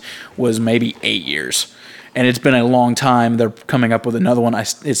Night, was maybe 8 years. And it's been a long time. They're coming up with another one.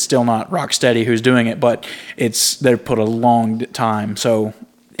 It's still not Rocksteady who's doing it, but they've put a long time. So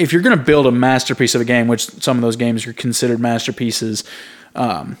if you're going to build a masterpiece of a game, which some of those games are considered masterpieces,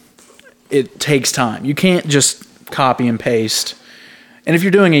 it takes time. You can't just copy and paste. And if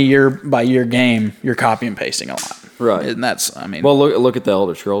you're doing a year-by-year game, you're copy and pasting a lot. Right. And that's, Well, look at the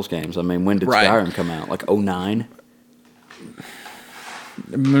Elder Scrolls games. I mean, when did Right. Skyrim come out? Like 09?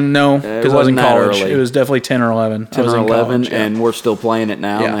 No, because I was in wasn't that college. early. It was definitely 10 or 11. 10 I was or in 11, college, yeah. and we're still playing it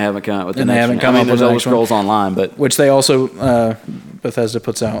now, Yeah. and they haven't come out with the And they next haven't one. come I up mean, with there's the Elder next one. Scrolls Online, but Which they also, Bethesda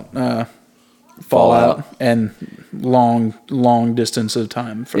puts out Fallout and long distance of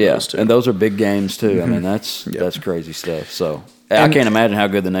time for those two. and those are big games too. I mean, that's crazy stuff. So I can't imagine how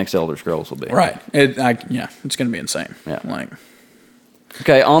good the next Elder Scrolls will be. Right. It's going to be insane. Yeah. Like,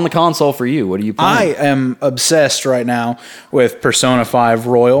 Okay, on the console for you, what are you I playing? am obsessed right now with Persona 5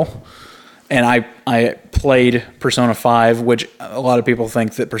 Royal. And I played Persona 5, which a lot of people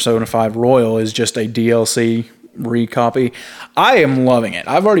think that Persona 5 Royal is just a DLC recopy. I am loving it.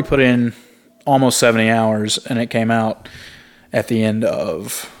 I've already put in almost 70 hours, and it came out at the end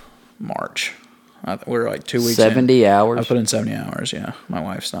of March. We're like 2 weeks 70 in. hours? I put in 70 hours, yeah. My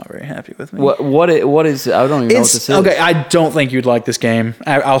wife's not very happy with me. What is I don't even know what this is. Okay, I don't think you'd like this game.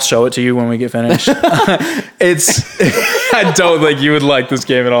 I'll show it to you when we get finished. I don't think you would like this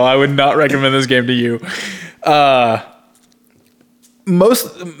game at all. I would not recommend this game to you.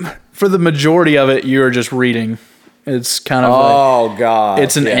 For the majority of it, you are just reading. It's kind of God.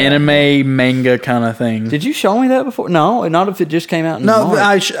 it's an anime manga kind of thing. Did you show me that before? No, not if it just came out in No,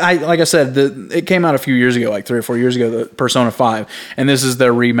 March. I like I said, it came out a few years ago, like 3 or 4 years ago, the Persona 5, and this is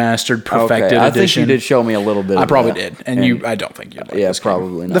their remastered, perfected I think edition. you did show me a little bit I of probably that. did, and I don't think you'd like this game.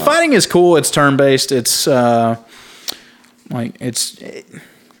 probably not. The fighting is cool. It's turn based. It's it's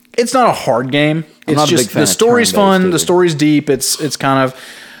not a hard game. It's not a just big fan the of story's turn-based fun. either. The story's deep. It's kind of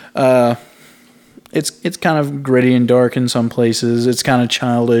it's kind of gritty and dark in some places. It's kind of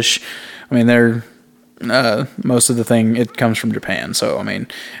childish. I mean, they're most of the thing, it comes from Japan, so I mean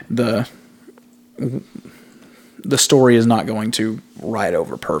the story is not going to ride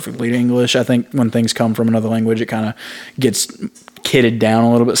over perfectly to English. I think when things come from another language, it kind of gets kitted down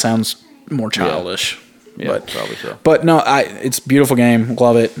a little bit, sounds more childish. Yeah, probably so. But no, it's a beautiful game.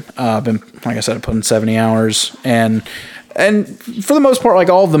 Love it. I've been, like I said, I put in 70 hours, and for the most part, like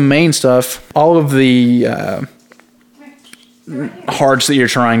all of the main stuff, all of the hearts that you're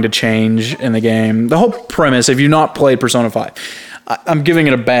trying to change in the game. The whole premise, if you've not played Persona 5, I'm giving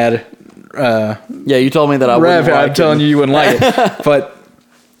it a bad Yeah, you told me that I rev. wouldn't like I'm telling it. you wouldn't like it. But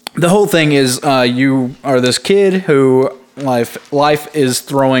the whole thing is you are this kid who life is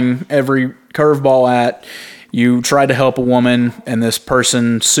throwing every curveball at. You tried to help a woman, and this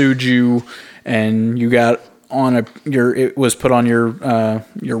person sued you, and you got on it was put on your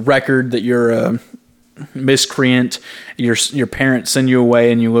record that you're a miscreant. Your parents send you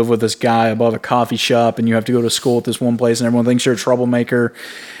away, and you live with this guy above a coffee shop, and you have to go to school at this one place, and everyone thinks you're a troublemaker,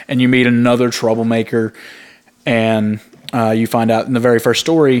 and you meet another troublemaker, and you find out in the very first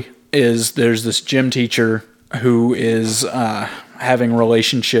story is there's this gym teacher who is having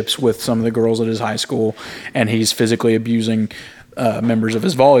relationships with some of the girls at his high school, and he's physically abusing members of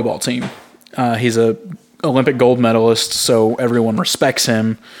his volleyball team. He's a Olympic gold medalist, so everyone respects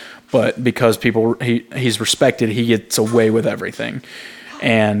him, but because he's respected, he gets away with everything.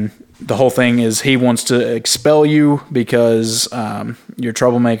 And the whole thing is he wants to expel you because you're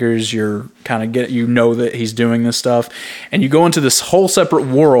troublemakers. You're kind of that he's doing this stuff, and you go into this whole separate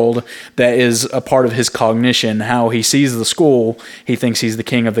world that is a part of his cognition. How he sees the school, he thinks he's the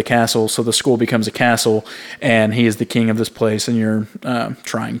king of the castle, so the school becomes a castle, and he is the king of this place. And you're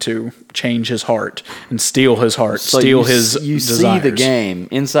trying to change his heart and steal his heart, So steal you his desires. see the game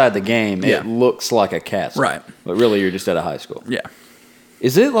inside the game. Yeah. It looks like a castle, Right. But really, you're just at a high school. Yeah,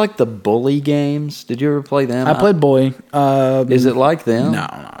 Is it like the Bully games? Did you ever play them? I played Boy. Is it like them?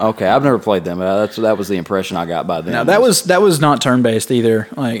 No. Okay, I've never played them. But that was the impression I got by them. Now that was not turn based either.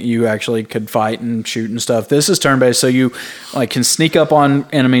 Like you actually could fight and shoot and stuff. This is turn based, so you can sneak up on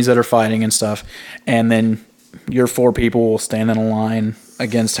enemies that are fighting and stuff, and then your 4 people will stand in a line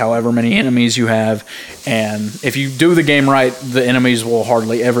against however many enemies you have, and if you do the game right, the enemies will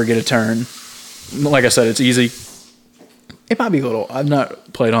hardly ever get a turn. Like I said, it's easy. It might be a little. I've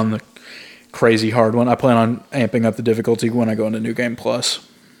not played on the crazy hard one. I plan on amping up the difficulty when I go into New Game Plus.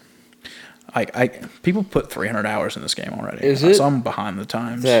 People put 300 hours in this game already. Is it? So I'm behind the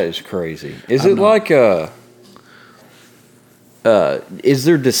times. That is crazy. Is it like is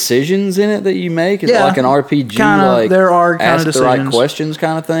there decisions in it that you make? Is it Yeah, like an RPG? kinda, there are kinda ask the right decisions. questions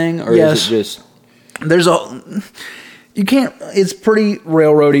kind of thing, or Yes. is it just You can't. It's pretty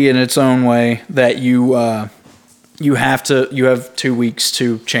railroady in its own way that you have 2 weeks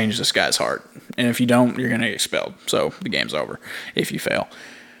to change this guy's heart, and if you don't, you're gonna get expelled. So the game's over if you fail.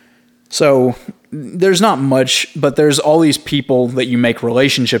 So there's not much, but there's all these people that you make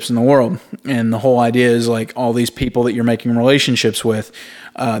relationships in the world, and the whole idea is like all these people that you're making relationships with,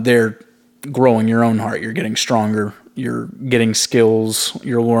 they're growing your own heart. You're getting stronger. You're getting skills.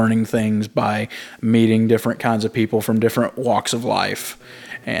 You're learning things by meeting different kinds of people from different walks of life,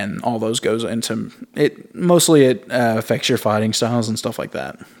 and all those goes into it. Mostly, it affects your fighting styles and stuff like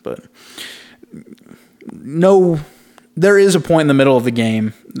that. But there is a point in the middle of the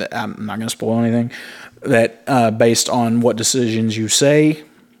game that I'm not going to spoil anything. That based on what decisions you say,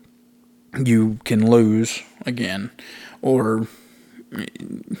 you can lose again, or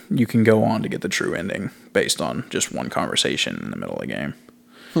you can go on to get the true ending based on just one conversation in the middle of the game.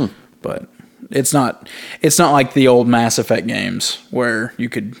 But it's not like the old Mass Effect games where you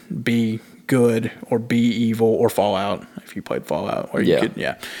could be good or be evil, or Fallout if you played Fallout, where you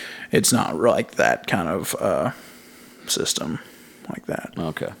could it's not like that kind of system like that.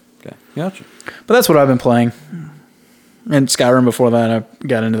 okay? Gotcha. But that's what I've been playing. And Skyrim before that, I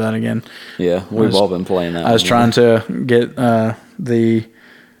got into that again. Yeah, we've all been playing that. I was trying to get the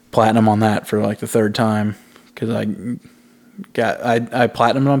platinum on that for like the 3rd time, because I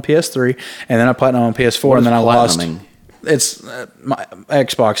platinumed on PS3, and then I platinumed on PS4, What and is then I lost. platinuming? It's my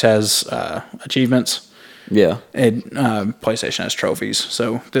Xbox has achievements. Yeah. PlayStation has trophies,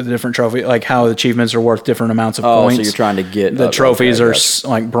 so the different trophy, like how the achievements are worth different amounts of Oh, points. so you're trying to get the trophies okay, are gotcha.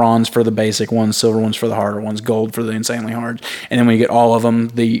 like bronze for the basic ones, silver ones for the harder ones, gold for the insanely hard, and then when you get all of them,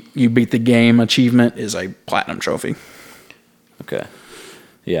 you beat the game achievement is a platinum trophy. Okay.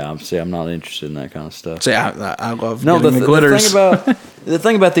 Yeah, I'm not interested in that kind of stuff. So yeah, I love No, getting the glitters. The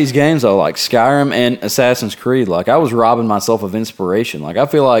thing about these games though, like Skyrim and Assassin's Creed, like I was robbing myself of inspiration. Like I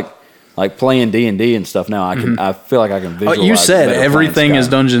feel like playing D&D and stuff now, I feel like I can visualize. You said better everything playing is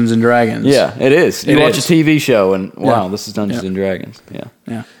Skyrim. Dungeons and Dragons. Yeah, it is. You It watch is. a TV show and wow, Yeah. this is Dungeons Yeah. and Dragons. Yeah.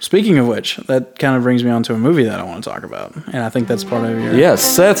 Yeah. Speaking of which, that kind of brings me on to a movie that I want to talk about, and I think that's part of your Yeah,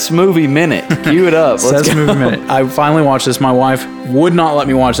 Seth's movie minute. Cue it up. Let's Seth's go. movie minute. I finally watched this. My wife would not let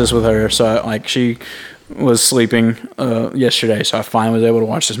me watch this with her, so she was sleeping yesterday, so I finally was able to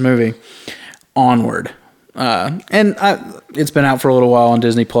watch this movie. Onward. And it's been out for a little while on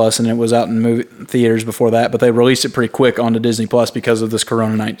Disney Plus, and it was out in movie theaters before that, but they released it pretty quick onto Disney Plus because of this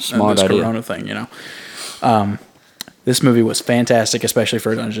Smart idea. Corona thing, This movie was fantastic, especially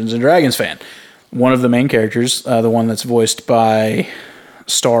for a Dungeons and Dragons fan. One of the main characters, the one that's voiced by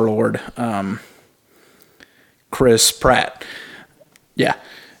Star-Lord, Chris Pratt. Yeah.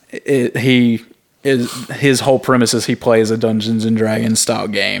 His whole premise is he plays a Dungeons and Dragons style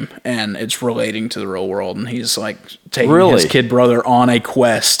game, and it's relating to the real world, and he's like taking his kid brother on a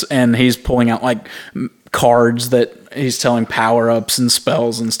quest, and he's pulling out like cards that he's telling power-ups and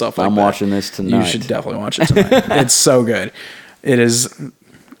spells and stuff like that. I'm watching this tonight. You should definitely watch it tonight. It's so good. It is.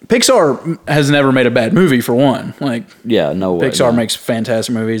 Pixar has never made a bad movie, for one. Like, yeah, no way. Pixar makes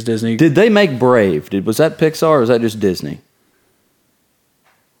fantastic movies. Disney. Did they make Brave? Was that Pixar or was that just Disney?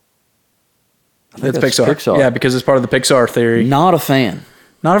 It's Pixar. Yeah, because it's part of the Pixar theory. Not a fan.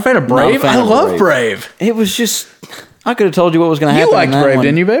 Not a fan of Brave? I love Brave. It was just, I could have told you what was going to happen. You liked Brave,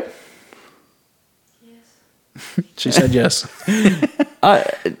 didn't you, babe? Yes. She said yes.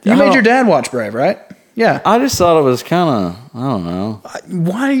 You made your dad watch Brave, right? Yeah. I just thought it was kind of, I don't know.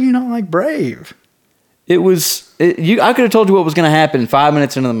 Why do you not like Brave? I could have told you what was going to happen 5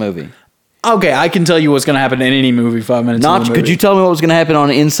 minutes into the movie. Okay, I can tell you what's going to happen in any movie 5 minutes into the movie. Could you tell me what was going to happen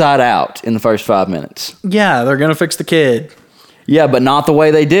on Inside Out in the first 5 minutes? Yeah, they're going to fix the kid. Yeah, but not the way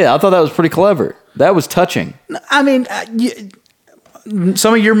they did. I thought that was pretty clever. That was touching. I mean,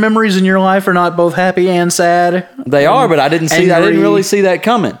 some of your memories in your life are not both happy and sad. They are, but I didn't really see that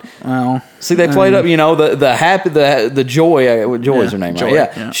coming. Well, see, they played up, the happy, the joy. Joy is her name, Joy,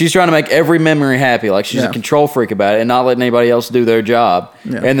 right? Yeah. She's trying to make every memory happy. Like she's a control freak about it and not letting anybody else do their job.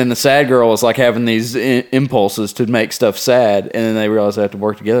 Yeah. And then the sad girl is like having these impulses to make stuff sad, and then they realize they have to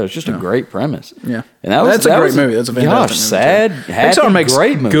work together. It's just a great premise. Yeah, and that's a great movie. That's a fantastic movie. Sad, happy, Pixar makes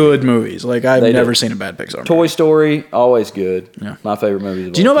great movie. Good movies. Like I've never seen a bad Pixar movie. Toy Story, always good. Yeah. My favorite movie.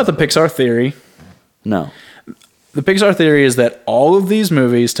 Do you know about the Pixar theory? No. The Pixar theory is that all of these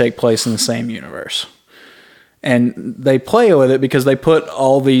movies take place in the same universe. And they play with it because they put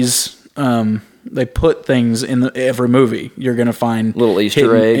all these, they put things in every movie. You're going to find little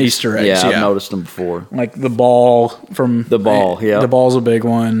Easter eggs. Yeah, I've noticed them before. Like the ball from... The ball, yeah. The ball's a big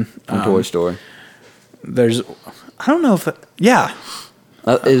one. From Toy Story. There's... I don't know if... yeah.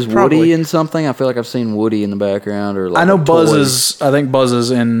 Is probably. Woody in something? I feel like I've seen Woody in the background. Or like I know Buzz is... I think Buzz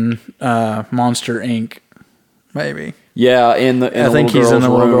is in Monster Inc. Maybe. Yeah, in the little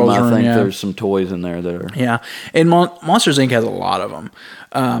girl's room. I think there's some toys in there that are... Yeah, and Monsters Inc. has a lot of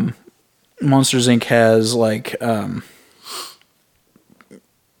them. Monsters Inc. has like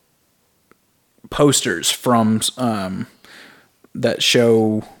posters from that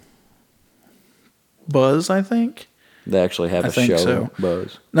show Buzz, I think. They actually have a show,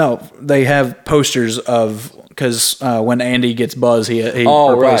 Buzz. No, they have posters of... Because when Andy gets Buzz, he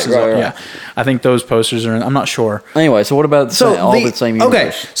replaces right. Yeah, I think those posters are in... I'm not sure. Anyway, so what about the same universe?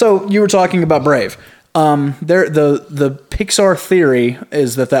 Okay, so you were talking about Brave. The Pixar theory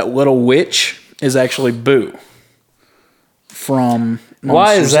is that little witch is actually Boo from Monsters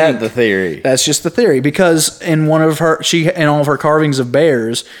Why is that Inc. the theory? That's just the theory, because in all of her carvings of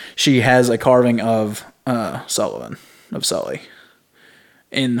bears, she has a carving of Sully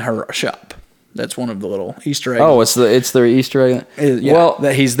in her shop. That's one of the little Easter eggs. Oh, it's their Easter egg. Yeah, well,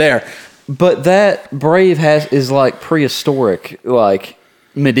 that he's there. But that Brave is like prehistoric, like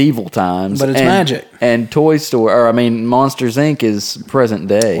medieval times. But it's magic. And Monsters Inc. is present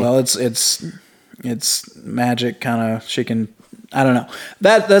day. Well, it's magic kind of. She can. I don't know.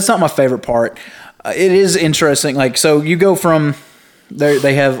 That's not my favorite part. It is interesting. Like, so you go from.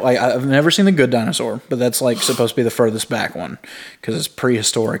 They have, like, I've never seen The Good Dinosaur, but that's like supposed to be the furthest back one because it's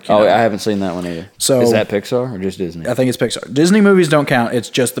prehistoric. I haven't seen that one either. So is that Pixar or just Disney? I think it's Pixar. Disney movies don't count. It's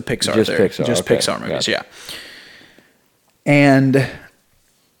just the Pixar. Just Pixar. Just Pixar movies. Gotcha. Yeah. And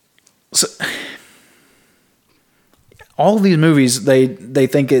so, all of these movies, they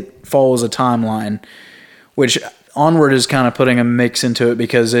think it follows a timeline, which Onward is kind of putting a mix into it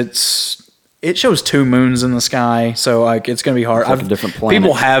because it shows two moons in the sky, so like it's going to be hard. It's like a different planet.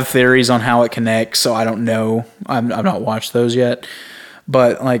 People have theories on how it connects, so I don't know. I've not watched those yet,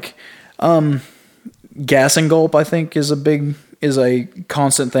 but like gas and gulp, I think is a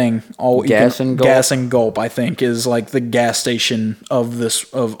constant thing. Gas and gulp, I think, is like the gas station of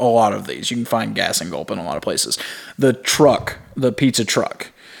a lot of these. You can find gas and gulp in a lot of places. The pizza truck.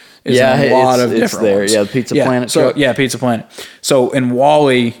 Is in a lot of different ones. Yeah, the Pizza Planet. Pizza Planet. So in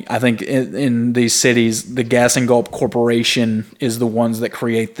Wall-E, I think in these cities, the Gas and Gulp Corporation is the ones that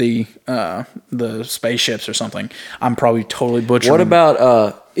create the spaceships or something. I'm probably totally butchering. What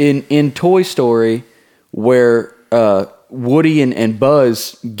about in Toy Story, where Woody and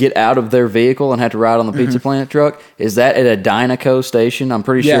Buzz get out of their vehicle and have to ride on the Pizza Planet truck. Is that at a Dynaco station? I'm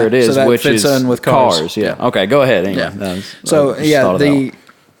pretty Yeah, sure it is, so that which fits is in with cars. Yeah. Yeah. Okay, go ahead. Anyway, Yeah. So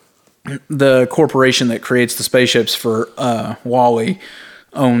the corporation that creates the spaceships for Wall-E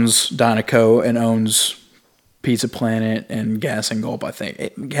owns Dynaco and owns Pizza Planet and Gas and Gulp. I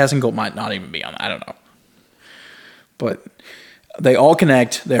think Gas and Gulp might not even be on that. I don't know, but they all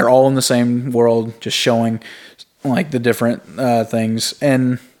connect. They're all in the same world, just showing like the different things.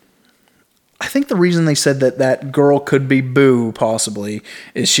 And I think the reason they said that girl could be Boo possibly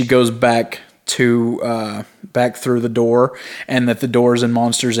is she goes back to back through the door, and that the doors in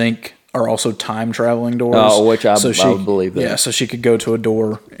Monsters Inc. are also time traveling doors. Oh, which I would believe that. Yeah, so she could go to a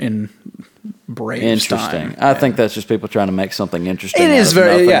door in Brave's Interesting. time. I think that's just people trying to make something interesting. It out is of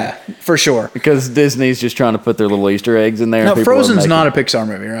very, nothing. yeah, for sure. Because Disney's just trying to put their little Easter eggs in there. Now, and people are Frozen's making- not a Pixar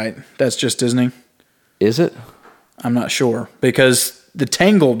movie, right? That's just Disney? Is it? I'm not sure. Because the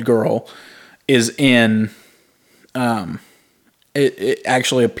Tangled girl is in... It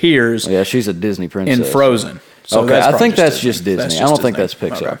actually appears Yeah, she's a Disney princess. in Frozen. So Okay, I probably think that's just Disney. That's I don't just think Disney.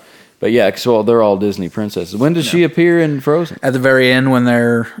 that's Pixar. Okay. But yeah, well, they're all Disney princesses. When does she appear in Frozen? At the very end when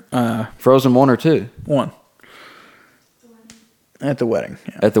they're... Frozen 1 or 2? one. At the wedding,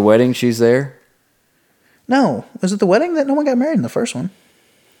 yeah. At the wedding, she's there? No, was it the wedding that no one got married in the first one?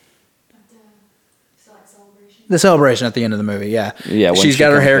 The celebration at the end of the movie, yeah. Yeah, when she's she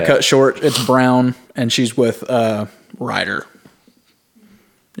got her comes hair back. cut short. It's brown, and she's with Ryder.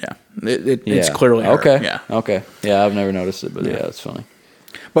 Yeah, it's Yeah. clearly her. Okay. Yeah, Okay. Yeah, I've never noticed it, but yeah, it's funny.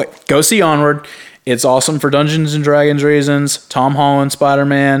 but go see Onward. It's awesome for Dungeons and Dragons reasons. Tom Holland,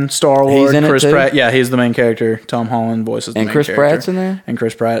 Spider-Man, Star Lord, in it Chris too? Pratt. Yeah, he's the main character. Tom Holland voices the And main Chris character. Pratt's in there? And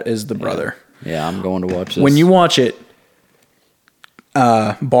Chris Pratt is the brother. Yeah, I'm going to watch this. When you watch it,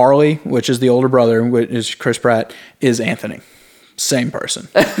 Barley, which is the older brother, which is Chris Pratt, is Anthony. Same person.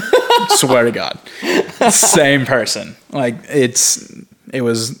 Swear to God. Same person. Like it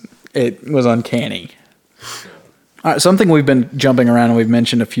was uncanny. All right, something we've been jumping around and we've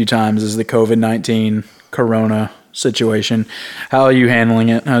mentioned a few times is the COVID-19 corona situation. How are you handling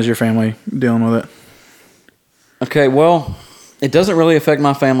it? How's your family dealing with it? Okay, well, it doesn't really affect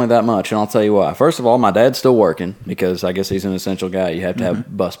my family that much, and I'll tell you why. First of all, my dad's still working because I guess he's an essential guy. You have to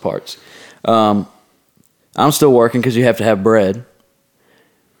have bus parts. I'm still working because you have to have bread.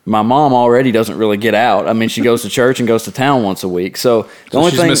 My mom already doesn't really get out. I mean, she goes to church and goes to town once a week. So the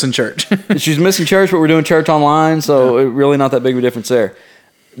only she's thing missing church. she's missing church, but we're doing church online, so it really not that big of a difference there.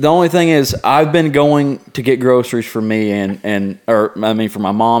 The only thing is, I've been going to get groceries for me for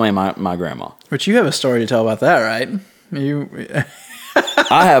my mom and my grandma. But you have a story to tell about that, right?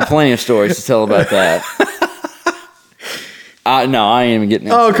 I have plenty of stories to tell about that. I ain't even getting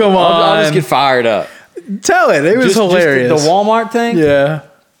into Oh, it. come I'll just on. get fired up. Tell it. It was Just hilarious. the Walmart thing? Yeah.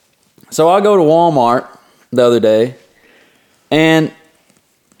 So I go to Walmart the other day, and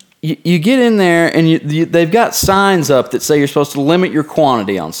you get in there, and they've got signs up that say you're supposed to limit your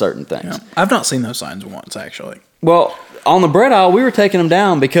quantity on certain things. I've not seen those signs once, actually. Well, on the bread aisle, we were taking them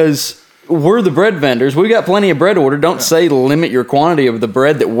down because we're the bread vendors. We got plenty of bread ordered. Don't say limit your quantity of the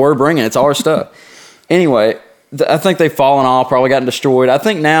bread that we're bringing. It's our stuff. Anyway, I think they've fallen off, probably gotten destroyed. I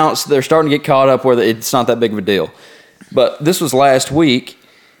think now they're starting to get caught up where it's not that big of a deal. But this was last week.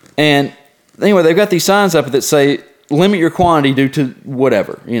 And anyway, they've got these signs up that say, limit your quantity due to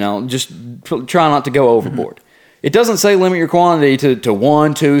whatever. Just try not to go overboard. It doesn't say limit your quantity to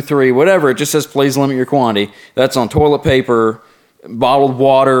 1, 2, 3, whatever. It just says please limit your quantity. That's on toilet paper, bottled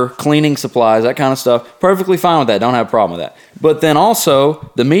water, cleaning supplies, that kind of stuff. Perfectly fine with that. Don't have a problem with that. But then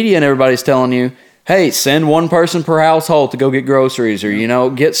also, the media and everybody's telling you, hey, send one person per household to go get groceries or,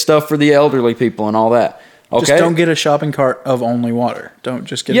 get stuff for the elderly people and all that. Okay? Just don't get a shopping cart of only water. Don't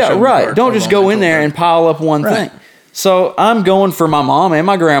just get a shopping right. cart Don't of just go only in there water. and pile up one Right. thing. So I'm going for my mom and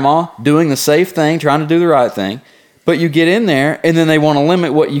my grandma, doing the safe thing, trying to do the right thing. But you get in there, and then they want to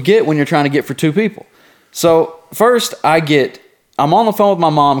limit what you get when you're trying to get for 2 people. So first, I'm on the phone with my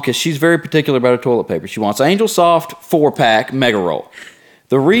mom because she's very particular about her toilet paper. She wants Angel Soft 4-pack Mega Roll.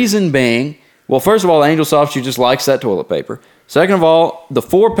 The reason being, well, first of all, Angel Soft, she just likes that toilet paper. Second of all, the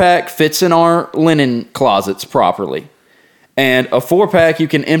 4-pack fits in our linen closets properly. And a 4-pack, you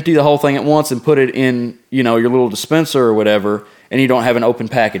can empty the whole thing at once and put it in, your little dispenser or whatever, and you don't have an open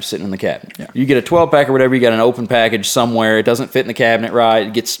package sitting in the cabinet. Yeah. You get a 12-pack or whatever, you got an open package somewhere. It doesn't fit in the cabinet right.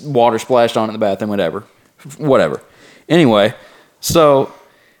 It gets water splashed on it in the bathroom, whatever. Anyway, so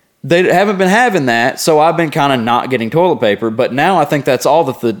they haven't been having that, so I've been kind of not getting toilet paper. But now I think that's all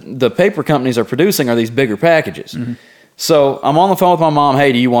that the paper companies are producing are these bigger packages. Mm-hmm. So I'm on the phone with my mom.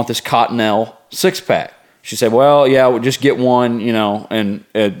 Hey, do you want this Cottonelle 6-pack? She said, well, yeah, we'll just get one, and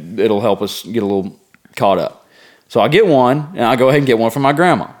it'll help us get a little caught up. So I get one, and I go ahead and get one for my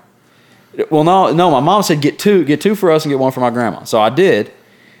grandma. Well, no, my mom said get two for us and get one for my grandma. So I did,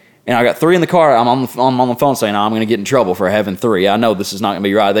 and I got 3 in the car. I'm on the phone saying, I'm going to get in trouble for having 3. I know this is not going to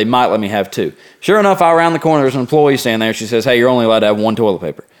be right. They might let me have 2. Sure enough, I around the corner, there's an employee standing there. She says, hey, you're only allowed to have 1 toilet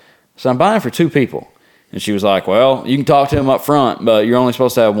paper. So I'm buying for 2 people. And she was like, well, you can talk to him up front, but you're only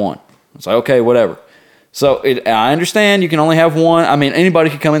supposed to have 1. I was like, okay, whatever. So I understand you can only have 1. I mean, anybody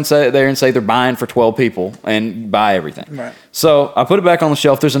could come in there and say they're buying for 12 people and buy everything. Right. So I put it back on the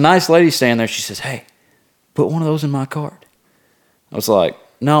shelf. There's a nice lady standing there. She says, hey, put one of those in my cart. I was like,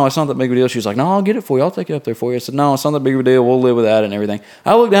 no, it's not that big of a deal. She was like, no, I'll get it for you. I'll take it up there for you. I said, no, it's not that big of a deal. We'll live with that and everything.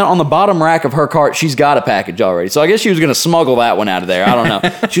 I looked down on the bottom rack of her cart. She's got a package already. So I guess she was going to smuggle that one out of there. I don't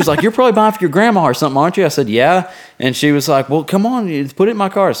know. She was like, you're probably buying for your grandma or something, aren't you? I said, yeah. And she was like, well, come on, put it in my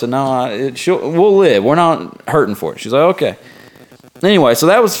cart. I said, no, we'll live. We're not hurting for it. She's like, okay. Anyway, so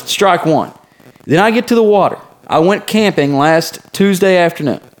that was strike 1. Then I get to the water. I went camping last Tuesday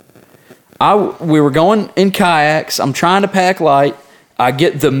afternoon. We were going in kayaks. I'm trying to pack light. I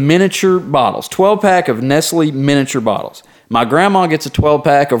get the miniature bottles, 12-pack of Nestle miniature bottles. My grandma gets a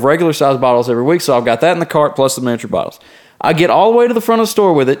 12-pack of regular-sized bottles every week, so I've got that in the cart plus the miniature bottles. I get all the way to the front of the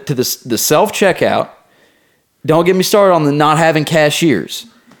store with it to the self-checkout. Don't get me started on the not having cashiers.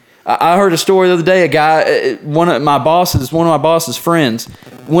 I heard a story the other day. A guy, one of my boss's friends,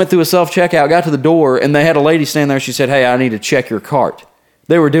 went through a self-checkout, got to the door, and they had a lady standing there. She said, hey, I need to check your cart.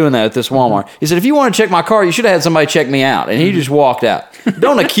 They were doing that at this Walmart. He said, if you want to check my cart, you should have had somebody check me out. And he just walked out.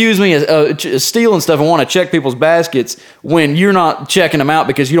 Don't accuse me of stealing stuff and want to check people's baskets when you're not checking them out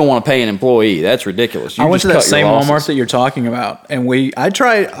because you don't want to pay an employee. That's ridiculous. I went to that same Walmart that you're talking about, and I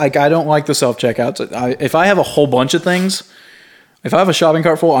don't like the self-checkouts. If I have a whole bunch of things, if I have a shopping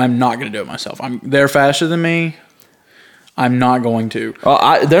cart full, I'm not going to do it myself. They're faster than me. I'm not going to.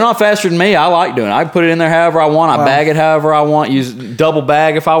 They're not faster than me. I like doing it. I put it in there however I want. I bag it however I want. Use double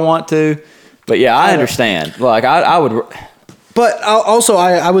bag if I want to. But yeah, I understand. Like I would. But also,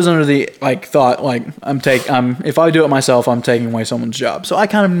 I was under the thought if I do it myself, I'm taking away someone's job. So I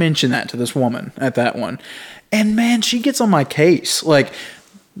kind of mentioned that to this woman at that one, and man, she gets on my case. Like,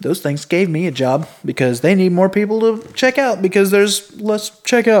 those things gave me a job because they need more people to check out because there's less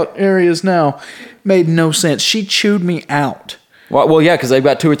checkout areas now. Made no sense. She chewed me out. Well, yeah, because they've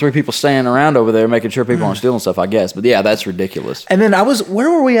got 2 or 3 people standing around over there making sure people aren't stealing stuff, I guess. But yeah, that's ridiculous. And then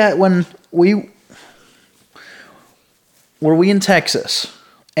where were we at when were we in Texas?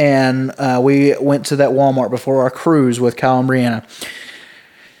 And we went to that Walmart before our cruise with Kyle and Brianna.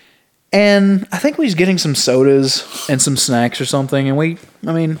 And I think we was getting some sodas and some snacks or something. And we're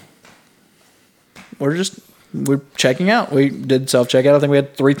checking out. We did self-checkout. I think we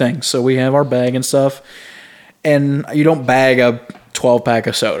had 3 things. So we have our bag and stuff. And you don't bag a 12-pack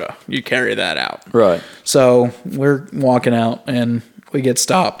of soda. You carry that out. Right. So we're walking out and we get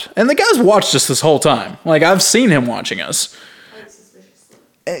stopped. And the guy's watched us this whole time. Like, I've seen him watching us.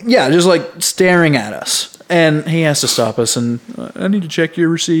 Yeah, just staring at us. And he has to stop us and I need to check your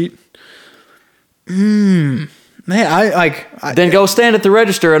receipt. Man, then go stand at the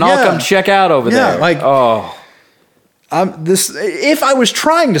register and I'll come check out over there. If I was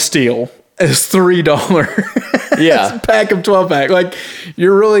trying to steal, it's $3. Yeah, pack of 12-pack.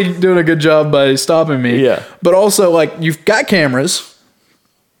 You're really doing a good job by stopping me. Yeah, but also you've got cameras.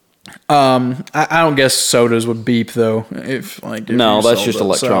 I don't guess sodas would beep though. If no, that's just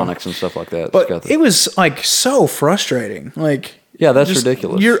electronics and stuff like that. But it was so frustrating. Yeah, that's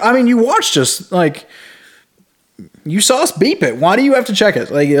ridiculous. You watched us, you saw us beep it. Why do you have to check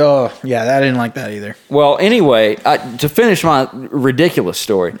it? I didn't like that either. Well, anyway, to finish my ridiculous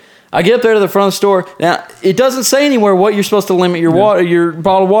story, I get up there to the front of the store. Now, it doesn't say anywhere what you're supposed to limit your water, your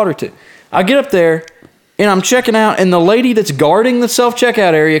bottled water to. I get up there, and I'm checking out, and the lady that's guarding the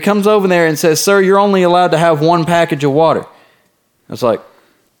self-checkout area comes over there and says, sir, you're only allowed to have 1 package of water. I was like,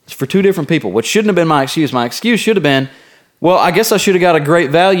 it's for 2 different people, which shouldn't have been my excuse. My excuse should have been, well, I guess I should have got a great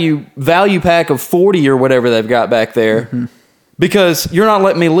value pack of 40 or whatever they've got back there because you're not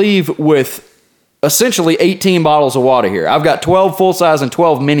letting me leave with essentially 18 bottles of water here. I've got 12 full size and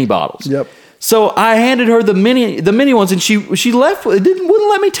 12 mini bottles. Yep. So I handed her the mini ones and she left with it, wouldn't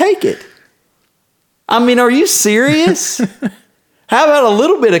let me take it. I mean, are you serious? How about a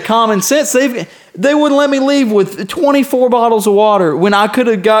little bit of common sense? They wouldn't let me leave with 24 bottles of water when I could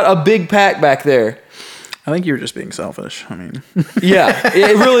have got a big pack back there. I think you're just being selfish. Yeah,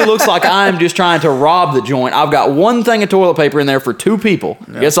 it really looks like I'm just trying to rob the joint. I've got 1 thing of toilet paper in there for 2 people.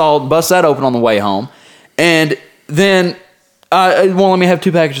 Yep. Guess I'll bust that open on the way home. And then It won't let me have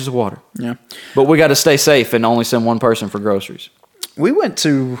 2 packages of water. Yeah. But we got to stay safe and only send one person for groceries. We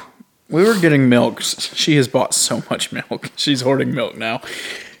were getting milk. She has bought so much milk. She's hoarding milk now.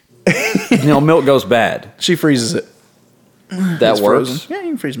 Milk goes bad. She freezes it. That It's works. frozen. Yeah, you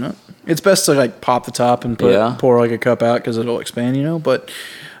can freeze milk. It's best to like pop the top and pour like a cup out because it'll expand, But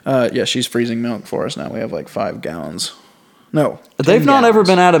yeah, she's freezing milk for us now. We have like 5 gallons. No, They've 10 not ever gallons.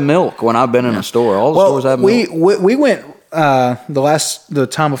 been out of milk when I've been in a store. All the stores have milk. We went the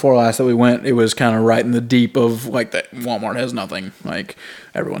time before last that we went. It was kind of right in the deep of like that. Walmart has nothing. Like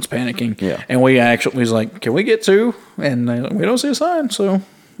everyone's panicking. Yeah. And we actually was like, can we get 2? And they, we don't see a sign. So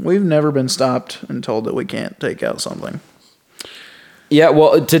we've never been stopped and told that we can't take out something. Yeah,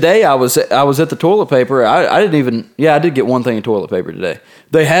 well, today I was at the toilet paper. I didn't even. Yeah, I did get one thing of toilet paper today.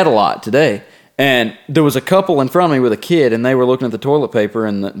 They had a lot today, and there was a couple in front of me with a kid, and they were looking at the toilet paper,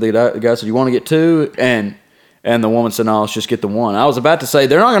 and the guy said, "You want to get 2?" And the woman said, "No, let's just get the 1." I was about to say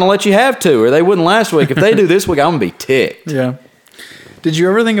they're not going to let you have 2, or they wouldn't last week. If they do this week, I'm gonna be ticked. Yeah. Did you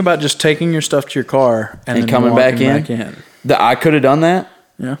ever think about just taking your stuff to your car and then coming back walking in? I could have done that.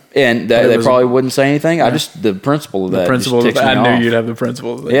 Yeah. And they probably wouldn't say anything. Yeah. The principle of that. I knew you'd have the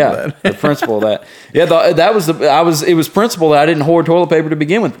principle of that. Yeah, the principle of that. Yeah, it was principle that I didn't hoard toilet paper to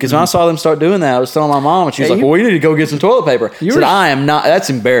begin with, because when I saw them start doing that, I was telling my mom, and she was like, "Well, you need to go get some toilet paper." I said, "I am not. That's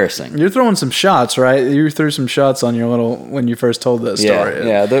embarrassing." You're throwing some shots, right? You threw some shots on when you first told that story.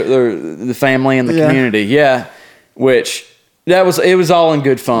 Yeah, they're the family and the community. Yeah, which. It was all in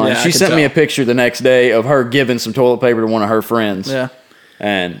good fun. Yeah, she sent me a picture the next day of her giving some toilet paper to one of her friends. Yeah.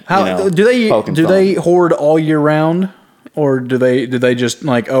 And how do they hoard all year round, or do they just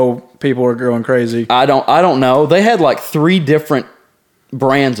like, oh, people are going crazy? I don't know. They had like 3 different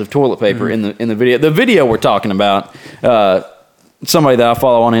brands of toilet paper in the video. The video we're talking about, somebody that I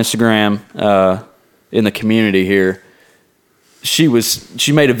follow on Instagram in the community here, she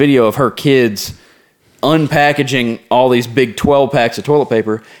made a video of her kids unpackaging all these big 12 packs of toilet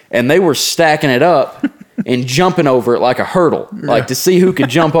paper, and they were stacking it up and jumping over it like a hurdle, like to see who could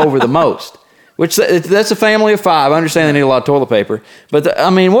jump over the most. Which that's a family of 5. I understand they need a lot of toilet paper, but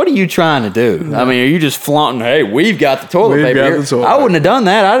what are you trying to do? Yeah. Are you just flaunting? Hey, we've got the toilet paper here. I wouldn't have done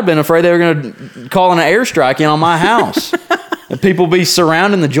that. I'd have been afraid they were going to call an airstrike in on my house, and people be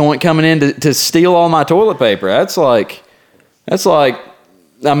surrounding the joint coming in to steal all my toilet paper. That's like.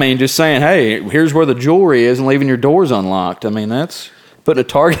 Just saying, hey, here's where the jewelry is, and leaving your doors unlocked. That's putting a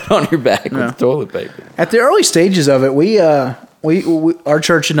target on your back with the toilet paper. At the early stages of it, we our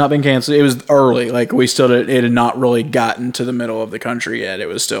church had not been canceled. It was early, like it had not really gotten to the middle of the country yet. It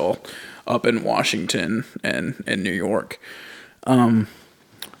was still up in Washington and in New York.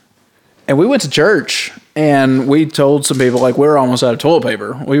 And we went to church, and we told some people, like, we're almost out of toilet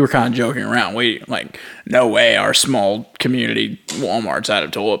paper. We were kind of joking around. No way our small community Walmart's out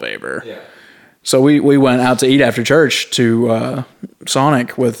of toilet paper. Yeah. So we went out to eat after church to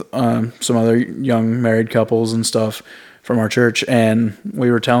Sonic with some other young married couples and stuff from our church, and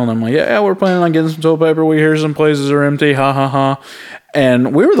we were telling them, like, yeah, we're planning on getting some toilet paper. We hear some places are empty, ha, ha, ha.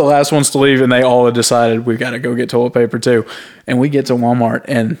 And we were the last ones to leave, and they all had decided we got to go get toilet paper too. And we get to Walmart,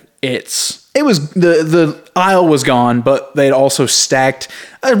 and it was the aisle was gone, but they'd also stacked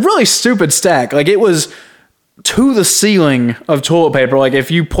a really stupid stack. Like, it was to the ceiling of toilet paper. Like,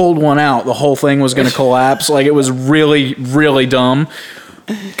 if you pulled one out, the whole thing was going to collapse. Like, it was really, really dumb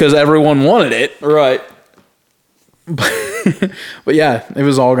because everyone wanted it. Right. But yeah, it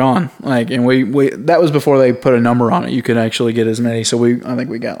was all gone. Like, and we that was before they put a number on it. You could actually get as many. So I think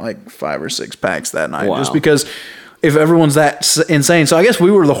we got like 5 or 6 packs that night. Wow. Just because if everyone's that insane. So I guess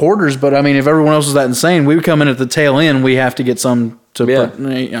we were the hoarders, but if everyone else was that insane, we would come in at the tail end. We have to get some to put,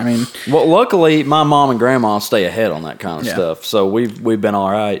 well, luckily my mom and grandma stay ahead on that kind of stuff. So we've been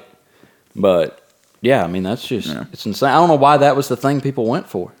all right. But yeah, that's just, it's insane. I don't know why that was the thing people went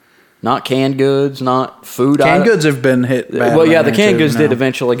for. Not canned goods, not food. Canned goods have been hit bad. Well, yeah, the canned goods did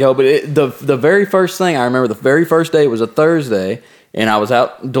eventually go. But the very first thing, I remember the very first day, it was a Thursday, and I was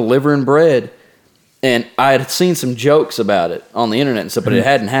out delivering bread, and I had seen some jokes about it on the internet and stuff, but it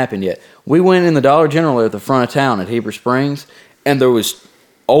hadn't happened yet. We went in the Dollar General at the front of town at Heber Springs, and there was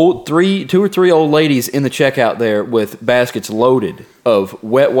 2 or 3 old ladies in the checkout there with baskets loaded of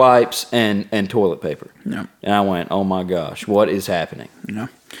wet wipes and toilet paper. Yeah. And I went, oh my gosh, what is happening? Yeah.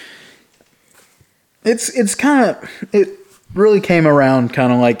 It's kind of, it really came around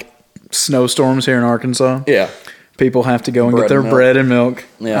kind of like snowstorms here in Arkansas. Yeah. People have to go and get their bread and milk.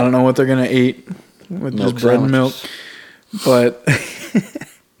 Yeah. I don't know what they're going to eat with milk just bread sandwiches. and milk. But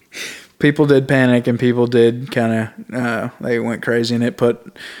people did panic, and people did kind of, they went crazy, and it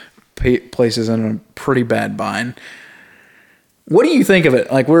put places in a pretty bad bind. What do you think of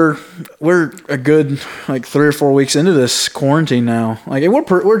it? Like we're a good like 3 or 4 weeks into this quarantine now. Like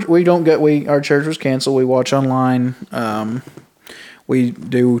our church was canceled. We watch online. We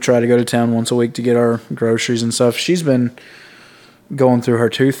do try to go to town once a week to get our groceries and stuff. She's been going through her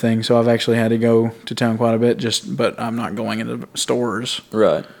tooth thing, so I've actually had to go to town quite a bit. But I'm not going into stores.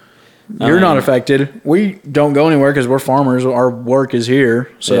 Right. You're not affected. We don't go anywhere because we're farmers. Our work is here,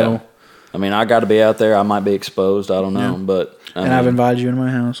 so. Yeah. I mean, I got to be out there. I might be exposed. I don't know, but I've invited you into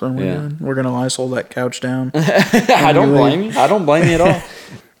my house. So we're gonna Lysol that couch down. I don't blame you. I don't blame you at all.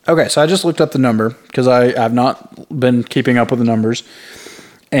 Okay, so I just looked up the number because I've not been keeping up with the numbers,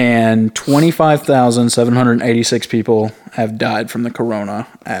 and 25,786 people have died from the corona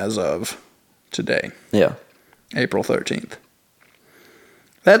as of today. Yeah, April 13th.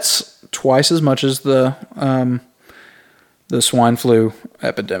 That's twice as much as the swine flu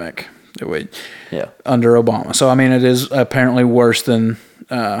epidemic under Obama. So I mean, it is apparently worse than.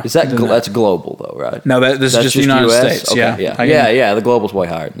 Is that that's global though, right? No, this is just the United States. Okay, Yeah. yeah. The global's way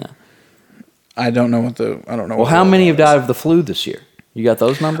higher than that. I don't know what the. I don't know. Well, how many have died of the flu this year? You got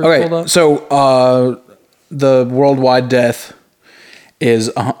those numbers pulled up? So the worldwide death is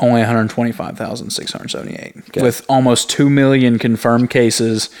only 125,678, with almost 2 million confirmed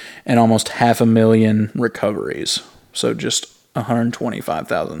cases and almost 500,000 recoveries. So just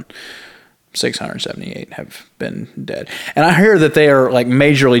 125,678 have been dead. And I hear that they are like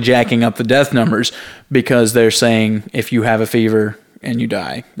majorly jacking up the death numbers because they're saying if you have a fever and you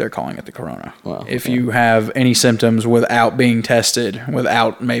die, they're calling it the corona. Wow, if you have any symptoms without being tested,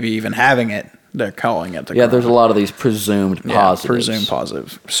 without maybe even having it, they're calling it the corona. There's a lot of these presumed positives. Presumed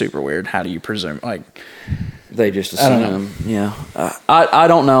positive. Super weird. How do you presume? Like, they just assume. I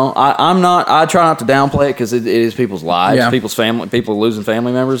don't know. I try not to downplay it because it is people's lives, people's family, people losing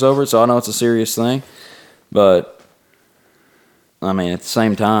family members over it. So I know it's a serious thing, but I mean, at the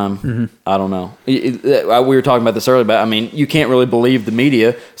same time, I don't know. We were talking about this earlier, but I mean, you can't really believe the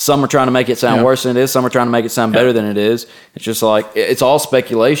media. Some are trying to make it sound worse than it is. Some are trying to make it sound better than it is. It's just like, it's all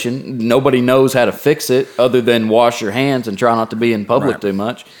speculation. Nobody knows how to fix it other than wash your hands and try not to be in public too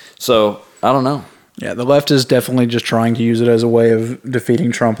much. So, I don't know. Yeah, the left is definitely just trying to use it as a way of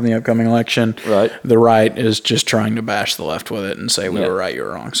defeating Trump in the upcoming election. Right. The right is just trying to bash the left with it and say, we were right, you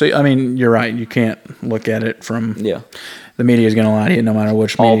were wrong. So, I mean, you're right. You can't look at it from... The media is going to lie to you no matter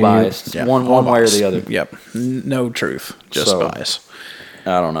which media. All biased. One way or the other. Yep. No truth. Just bias.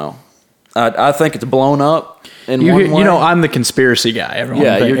 I don't know. I think it's blown up in one way. You know, I'm the conspiracy guy. Everyone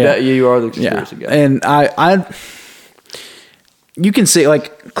you are the conspiracy guy. And you can see,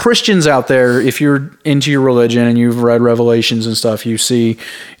 like, Christians out there, if you're into your religion and you've read Revelations and stuff, you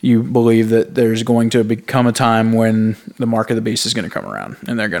believe that there's going to become a time when the mark of the beast is going to come around,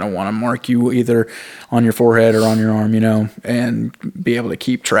 and they're going to want to mark you either on your forehead or on your arm, and be able to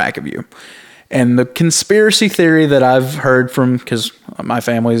keep track of you. And the conspiracy theory that I've heard from, because my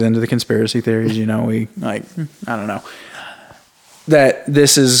family's into the conspiracy theories, I don't know, that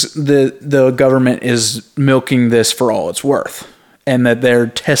this is the government is milking this for all it's worth. And that they're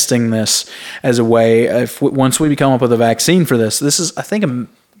testing this as a way, once we come up with a vaccine for this is, I think, a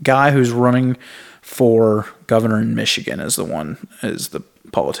guy who's running for governor in Michigan is the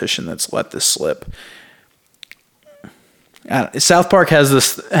politician that's let this slip. South Park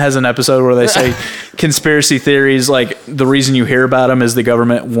has an episode where they say conspiracy theories, like the reason you hear about them is the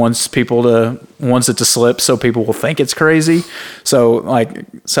government wants it to slip so people will think it's crazy. So like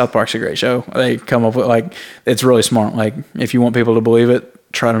South Park's a great show. They come up with it's really smart. Like if you want people to believe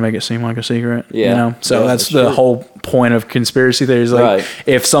it, try to make it seem like a secret. So that's the whole point of conspiracy theories. Like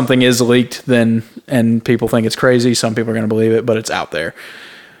if something is leaked, and people think it's crazy, some people are going to believe it, but it's out there.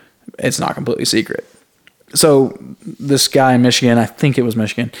 It's not completely secret. So this guy in Michigan, I think it was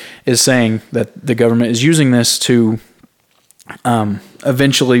Michigan, is saying that the government is using this to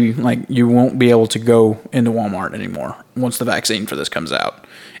eventually, like, you won't be able to go into Walmart anymore once the vaccine for this comes out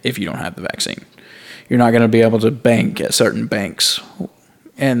if you don't have the vaccine. You're not going to be able to bank at certain banks,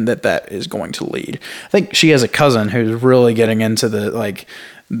 and that is going to lead. I think she has a cousin who's really getting into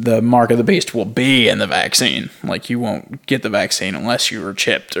the mark of the beast will be in the vaccine. Like, you won't get the vaccine unless you were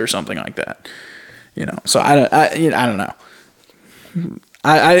chipped or something like that. So I don't know.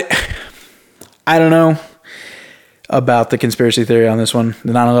 I don't know about the conspiracy theory on this one.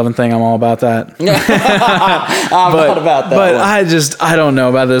 The 9/11 thing, I'm all about that. I'm not about that. But I don't know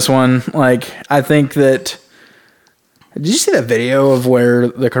about this one. Like, I think that. Did you see that video of where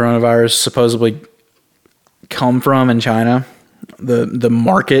the coronavirus supposedly come from in China? the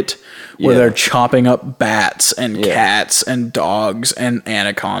market where Yeah. they're chopping up bats and Yeah. cats and dogs and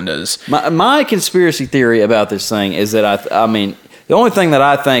anacondas. My conspiracy theory about this thing is that I mean, the only thing that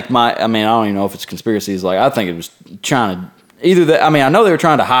I think I don't even know if it's conspiracy. Is like I think it was trying to either that. I mean, I know they were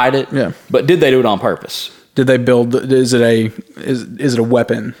trying to hide it. Yeah. But did they do it on purpose? Did they build? Is it a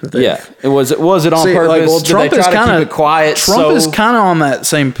weapon? that they've- Yeah. Was it on See, purpose? like, well, Did Trump they is try to kind keep it quiet? Trump is kind of on that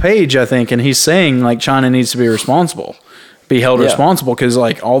same page, I think, and he's saying like China needs to be responsible, be held Yeah. responsible because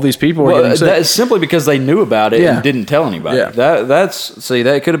like all these people are Well, getting sick. that is simply because they knew about it Yeah. and didn't tell anybody. Yeah.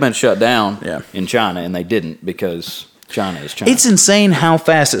 That could have been shut down Yeah. in China, and they didn't because China is China. It's insane how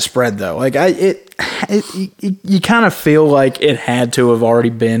fast it spread, though. Like you kind of feel like it had to have already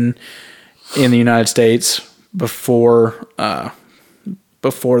been in the United States before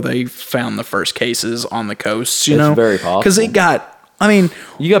they found the first cases on the coasts. You It's know, very possible. because it got. I mean,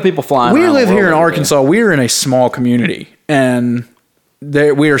 You got people flying. we around live the here in world every day. Arkansas. We are in a small community, and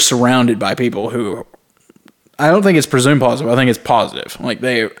we are surrounded by people who. I don't think it's presumed positive. I think it's positive. Like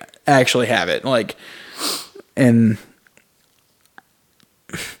they actually have it. Like, and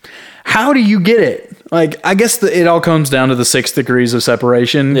how do you get it? Like, I guess it all comes down to the 6 degrees of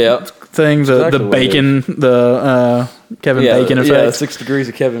separation. Yep. Thing, the Exactly what it bacon, the Kevin Bacon effect. Yeah, 6 degrees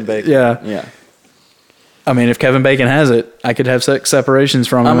of Kevin Bacon. Yeah. Yeah. I mean, if Kevin Bacon has it, I could have separations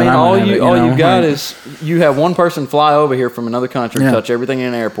from him. I mean, and all might have it, you know? got Like, is you have one person fly over here from another country, Yeah. touch everything in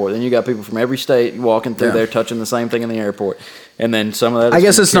an airport. Then you got people from every state walking through Yeah. there, touching the same thing in the airport. And then some of that. I is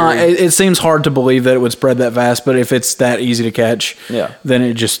guess it's not. carried- It seems hard to believe that it would spread that fast, but if it's that easy to catch, Yeah. then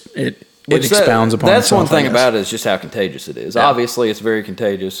it Which expounds upon That's itself, one thing I guess. about it is just how contagious it is. Obviously, it's very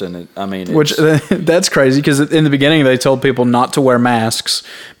contagious, and Which that's crazy because in the beginning they told people not to wear masks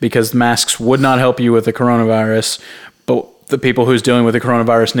because masks would not help you with the coronavirus, but the people who's dealing with the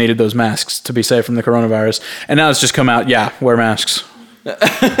coronavirus needed those masks to be safe from the coronavirus. And now it's just come out, yeah, wear masks.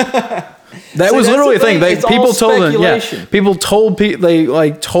 That was that's literally a the thing. thing. It's People all told them, yeah, speculation. people told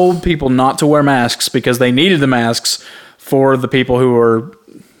told people not to wear masks because they needed the masks for the people who were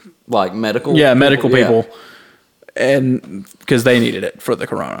like medical. medical yeah. people, and because they needed it for the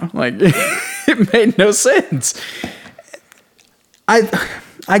corona. Like it made no sense.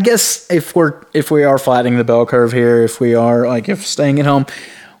 I guess if we are flattening the bell curve here, if staying at home,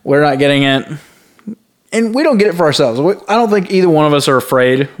 we're not getting it, and we don't get it for ourselves. I don't think either one of us are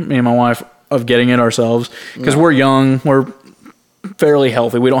afraid, me and my wife, of getting it ourselves because we're young, we're fairly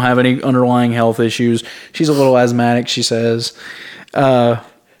healthy. We don't have any underlying health issues. She's a little asthmatic, she says,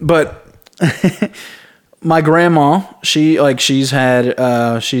 but my grandma, she's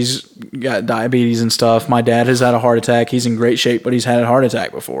got diabetes and stuff. My dad has had a heart attack. He's in great shape, but he's had a heart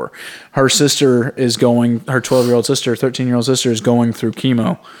attack before. Her 12-year-old sister, 13-year-old sister is going through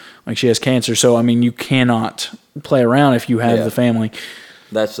chemo. Like she has cancer. So, I mean, you cannot play around if you have Yeah. the family.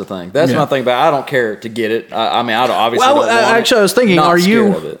 That's the thing. That's Yeah. my thing. But I don't care to get it. I mean, I don't, obviously. Well, don't want actually, I was thinking, Not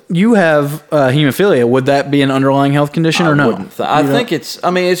scared of it. you have hemophilia? Would that be an underlying health condition or no? I think it's.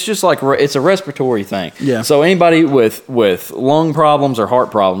 I mean, it's just like it's a respiratory thing. Yeah. So anybody with lung problems or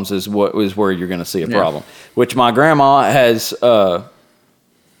heart problems is where you're going to see a problem. Which my grandma has. What's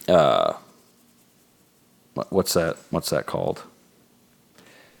that? What's that called?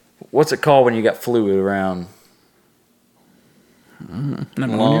 What's it called when you got fluid around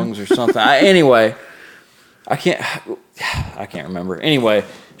lungs or something? Anyway, I can't remember. Anyway,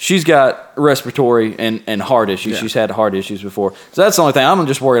 she's got respiratory and heart issues. Yeah. She's had heart issues before. So that's the only thing. I'm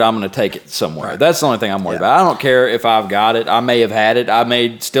just worried I'm going to take it somewhere. Right. That's the only thing I'm worried about. I don't care if I've got it. I may have had it. I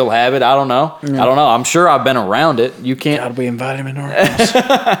may still have it. I don't know. I don't know. I'm sure I've been around it. You can't. God, we invite him into our house.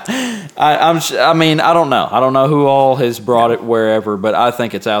 I mean, I don't know. I don't know who all has brought it wherever, but I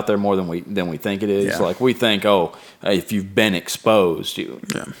think it's out there more than we think it is. Yeah. Like we think, if you've been exposed,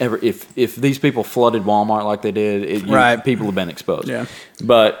 if these people flooded Walmart like they did, Right. people have been exposed. Yeah.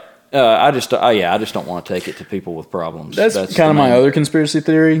 But I just don't want to take it to people with problems. That's kind of my other conspiracy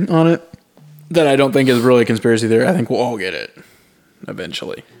theory on it that I don't think is really a conspiracy theory. I think we'll all get it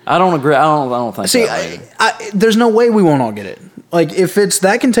eventually. I don't agree. I don't think. See, that way. there's no way we won't all get it. Like, if it's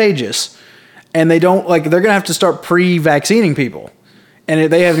that contagious and they don't, like, they're going to have to start pre-vaccining people. And if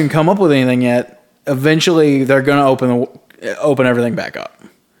they haven't come up with anything yet, eventually they're going to open everything back up.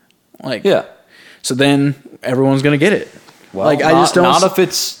 Like, Yeah. So then everyone's going to get it. Well, like, I just don't. Not if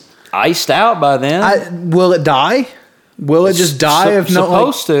it's iced out by then. Will it die? Will it just die if no?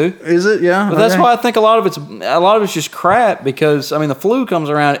 Supposed to. Is it? Yeah. But that's why I think a lot of it's just crap because I mean the flu comes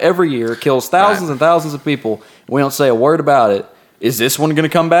around every year, kills thousands and thousands of people. We don't say a word about it. Is this one going to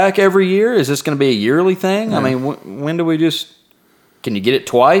come back every year? Is this going to be a yearly thing? I mean, when do we just? Can you get it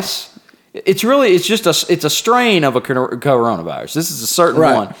twice it's just a strain of a coronavirus. This is a certain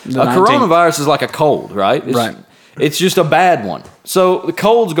Right. one. The A 19th. coronavirus is like a cold, right? Right. It's just a bad one. So the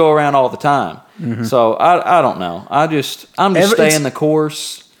colds go around all the time. So I don't know. I'm just staying the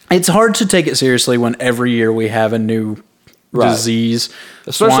course. It's hard to take it seriously when every year we have a new Right. disease,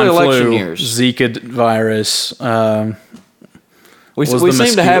 Especially swine election flu, years. Zika virus. We was seem the to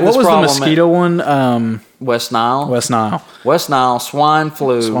mosquito- have this what was problem. the mosquito one? West Nile. West Nile. West Nile, swine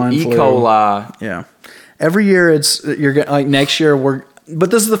flu, Swine E. flu. coli. Yeah. Every year like next year but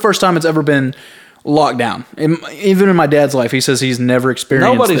this is the first time it's ever been locked down. Even in my dad's life, he says he's never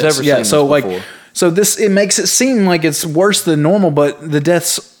experienced Nobody's this. ever yeah, seen so this like before. so this it makes it seem like it's worse than normal, but the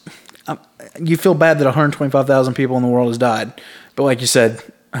deaths you feel bad that 125,000 people in the world has died. But like you said,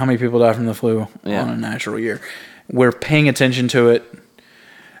 how many people die from the flu Yeah. on a natural year? We're paying attention to it.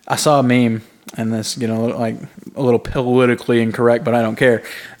 I saw a meme, and this, like a little politically incorrect, but I don't care.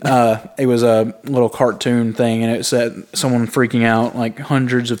 It was a little cartoon thing, and it said someone freaking out, like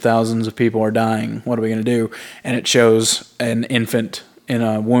hundreds of thousands of people are dying. What are we going to do? And it shows an infant in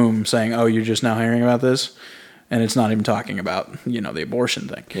a womb saying, "Oh, you're just now hearing about this," and it's not even talking about the abortion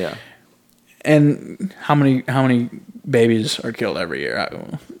thing. Yeah. And how many babies are killed every year?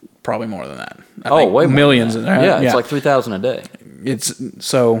 Probably more than that. I Oh, think way more millions. than that. In there. Yeah, it's like 3,000 a day. It's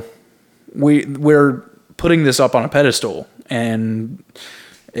so we're putting this up on a pedestal, and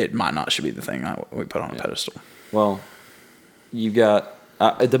it might not should be the thing we put on a pedestal. Well, you got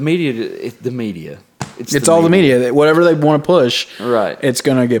the media. The media. It's all the media. Whatever they want to push, Right. It's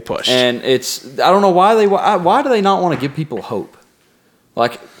gonna get pushed. And I don't know why do they not want to give people hope?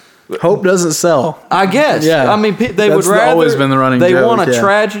 Like, hope doesn't sell. I guess. Yeah. I mean, they That's would rather. always been the running They joke, want a yeah.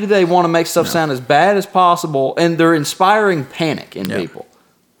 tragedy. They want to make stuff sound as bad as possible, and they're inspiring panic in people.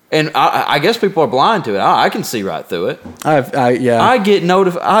 And I guess people are blind to it. I can see right through it. I get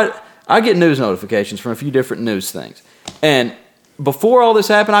I get news notifications from a few different news things, and before all this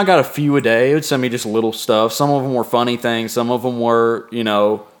happened, I got a few a day. It would send me just little stuff. Some of them were funny things. Some of them were,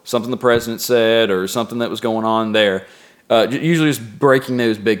 something the president said or something that was going on there. Usually just breaking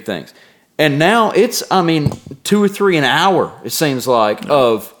news, big things. And now it's, 2 or 3 an hour, it seems like,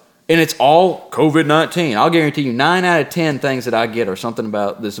 and it's all COVID-19. I'll guarantee you 9 out of 10 things that I get are something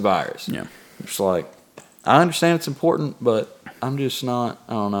about this virus. Yeah. It's like, I understand it's important, but I'm just not,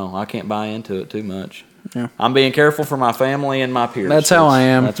 I don't know. I can't buy into it too much. Yeah. I'm being careful for my family and my peers. That's how I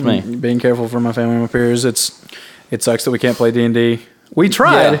am. That's me. Being careful for my family and my peers. It sucks that we can't play D&D. We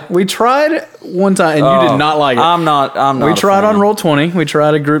tried. Yeah. We tried one time, and you did not like it. I'm not. We a tried fan. on Roll20. We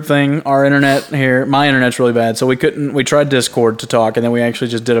tried a group thing. Our internet here, my internet's really bad, so we couldn't. We tried Discord to talk, and then we actually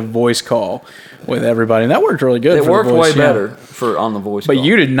just did a voice call with everybody, and that worked really good. It for the worked voice, way yeah. better on the voice. But call.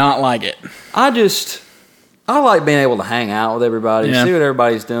 you did not like it. I like being able to hang out with everybody, Yeah. see what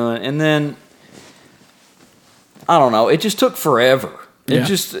everybody's doing, and then I don't know. It just took forever. Yeah. It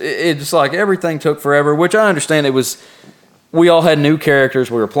just like everything took forever, which I understand. It was. We all had new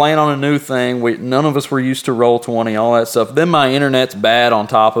characters. We were playing on a new thing. None of us were used to Roll20, all that stuff. Then my internet's bad on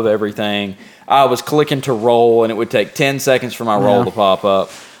top of everything. I was clicking to roll, and it would take 10 seconds for my roll to pop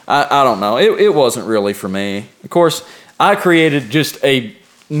up. I don't know. It wasn't really for me. Of course, I created just a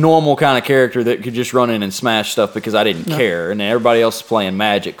normal kind of character that could just run in and smash stuff because I didn't care. And everybody else is playing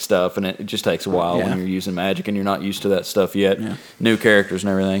Magic stuff, and it just takes a while when you're using Magic and you're not used to that stuff yet. Yeah. New characters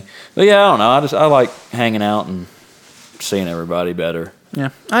and everything. But yeah, I don't know. I like hanging out and seeing everybody better. Yeah,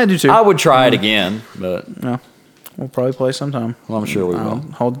 I do too. I would try it again, but No, we'll probably play sometime. well, I'm sure we I'll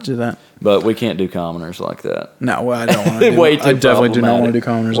will. hold you to that. But we can't do commoners like that. No, I don't want to. Way too I definitely do not want to do problematic.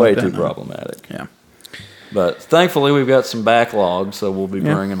 commoners Way like that. too no. problematic. Yeah. But thankfully, we've got some backlogs, so we'll be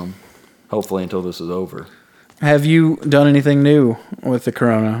bringing them hopefully until this is over. Have you done anything new with the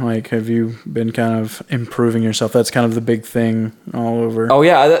corona? Like, have you been kind of improving yourself? That's kind of the big thing all over. Oh,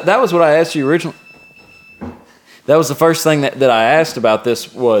 yeah. That was what I asked you originally. That was the first thing that I asked about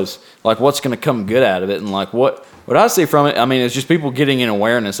this was, like, what's going to come good out of it? And, like, what I see from it, it's just people getting an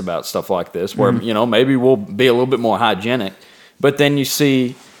awareness about stuff like this where, maybe we'll be a little bit more hygienic. But then you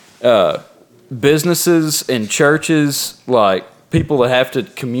see businesses and churches, like, people that have to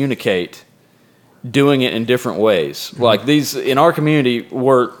communicate doing it in different ways. Like, these, in our community,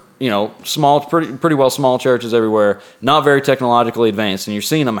 we're, small, pretty well small churches everywhere, not very technologically advanced. And you're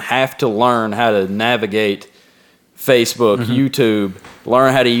seeing them have to learn how to navigate Facebook, YouTube,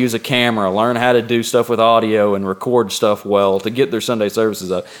 learn how to use a camera, learn how to do stuff with audio and record stuff well to get their Sunday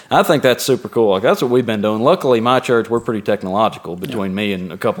services up. I think that's super cool. Like, that's what we've been doing. Luckily, my church, we're pretty technological between me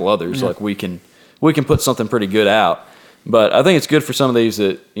and a couple others. Like, we can put something pretty good out. But I think it's good for some of these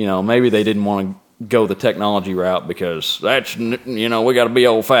that, maybe they didn't want to go the technology route because that's, we got to be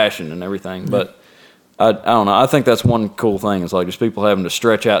old fashioned and everything. But I don't know. I think that's one cool thing. It's like just people having to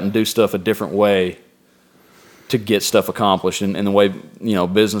stretch out and do stuff a different way to get stuff accomplished, and the way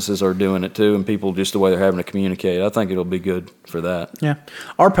businesses are doing it too, and people just the way they're having to communicate. I think it'll be good for that. Yeah,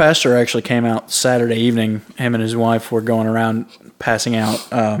 our pastor actually came out Saturday evening. Him and his wife were going around passing out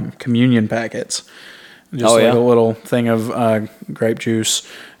communion packets, just a little thing of grape juice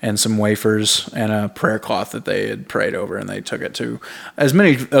and some wafers and a prayer cloth that they had prayed over, and they took it to as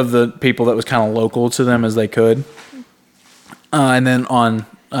many of the people that was kind of local to them as they could. And then on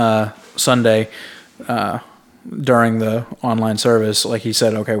Sunday. During the online service, like he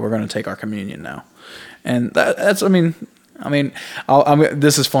said, okay, we're going to take our communion now. And that's,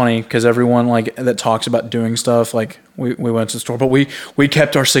 this is funny because everyone like that talks about doing stuff, like we went to the store, but we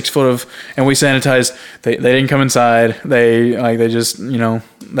kept our 6 foot and we sanitized. They didn't come inside. They just,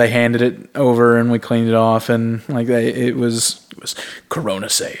 they handed it over and we cleaned it off, and it was Corona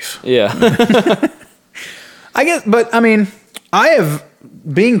safe. Yeah. I guess, but I have,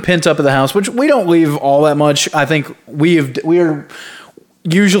 being pent up at the house, which we don't leave all that much. I think we're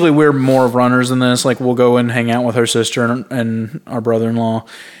more of runners than this. Like we'll go and hang out with her sister and our brother-in-law,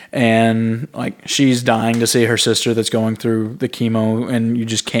 and like she's dying to see her sister that's going through the chemo, and you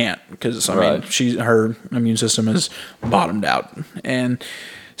just can't because her immune system is bottomed out, and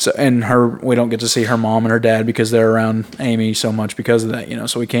so we don't get to see her mom and her dad because they're around Amy so much because of that.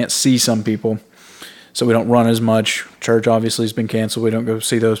 So we can't see some people. So we don't run as much. Church obviously has been canceled. We don't go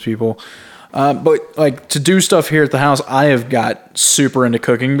see those people. But like to do stuff here at the house, I have got super into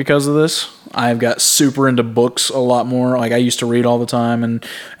cooking because of this. I've got super into books a lot more. Like I used to read all the time, and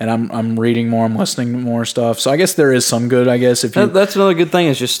I'm reading more. I'm listening to more stuff. So I guess there is some good. I guess that's another good thing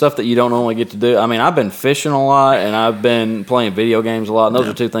is just stuff that you don't normally get to do. I've been fishing a lot, and I've been playing video games a lot. And those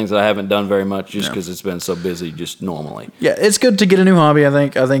are two things that I haven't done very much just because it's been so busy just normally. Yeah, it's good to get a new hobby. I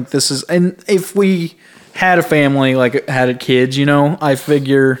think this is, and if we had a family, like had kids, I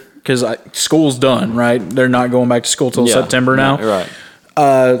figure because school's done, right? They're not going back to school till September now.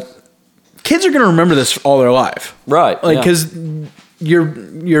 Right. Kids are going to remember this all their life. Right. Like, because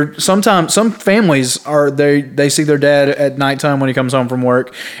you're sometimes some families they see their dad at nighttime when he comes home from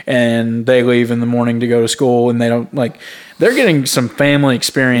work, and they leave in the morning to go to school, and they don't they're getting some family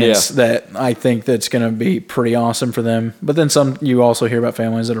experience that I think that's going to be pretty awesome for them. But then you also hear about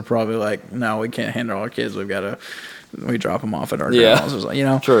families that are probably like, no, we can't handle our kids. We drop them off at our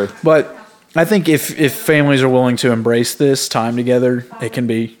grandma's, True. But I think if families are willing to embrace this time together, it can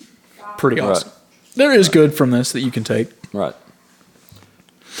be pretty awesome. Right. There is good from this that you can take. Right.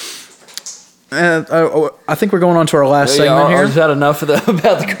 I think we're going on to our last segment here. Is that enough about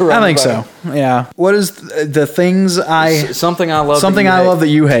the coronavirus? I think so. Yeah. What is the things something I love? Something I love that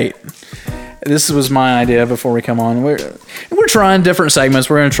you hate. This was my idea before we come on. We're trying different segments.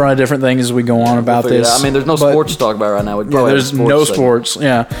 We're going to try different things as we go on about this. There's no sports to talk about right now. There's no sports.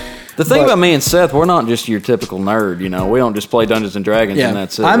 Yeah. The thing about me and Seth, we're not just your typical nerd. We don't just play Dungeons and Dragons and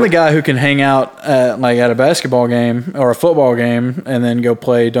that's it. I'm the guy who can hang out at a basketball game or a football game and then go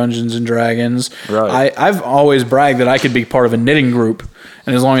play Dungeons and Dragons. Right. I've always bragged that I could be part of a knitting group,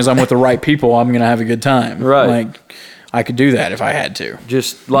 and as long as I'm with the right people, I'm going to have a good time. Right. I could do that if I had to.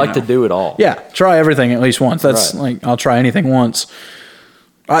 Just to do it all. Yeah, try everything at least once. That's I'll try anything once.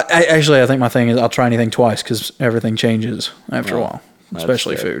 I think my thing is I'll try anything twice because everything changes after a while.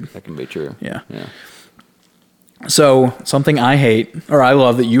 Especially food. That can be true. Yeah. So something I hate, or I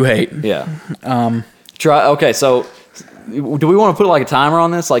love that you hate. Yeah. Okay, so do we want to put like a timer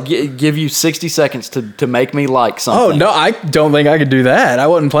on this? Like give you 60 seconds to make me like something? Oh, no, I don't think I could do that. I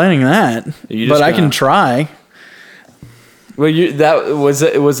wasn't planning that. But I can try. Well, was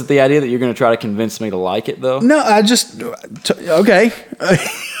it the idea that you're going to try to convince me to like it though? No, I just okay.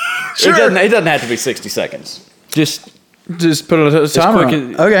 Sure. It doesn't have to be 60 seconds. Just put a timer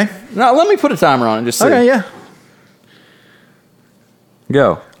on. Okay. No, let me put a timer on and just see. Okay, yeah.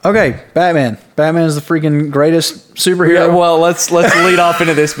 Go. Okay, Batman. Batman is the freaking greatest superhero. Yeah, well, let's lead off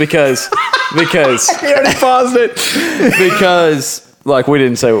into this because you already paused it. Because we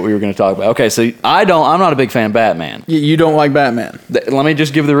didn't say what we were going to talk about. Okay, so I'm not a big fan of Batman. You don't like Batman. Let me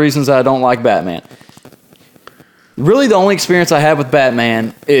just give the reasons I don't like Batman. Really, the only experience I have with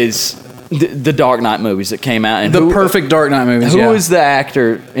Batman is the Dark Knight movies that came out. And perfect Dark Knight movies. Who is the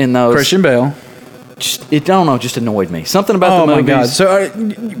actor in those? Christian Bale. Just annoyed me. Something about the movies. Oh my god! So,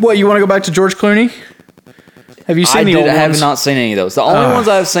 what you want to go back to George Clooney? Have you seen the old ones? I have not seen any of those. The only ones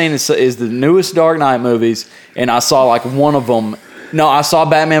I've seen is the newest Dark Knight movies, and I saw one of them No, I saw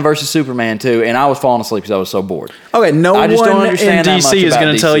Batman versus Superman too, and I was falling asleep because I was so bored. Okay, no I just don't one in understand that much DC is about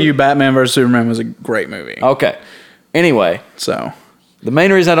going to tell DC. you Batman vs Superman was a great movie. Okay. Anyway, So, the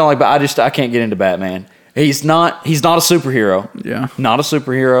main reason I don't like, I can't get into Batman. He's not a superhero. yeah. Not a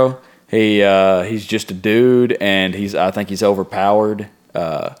superhero. He's just a dude, and I think he's overpowered.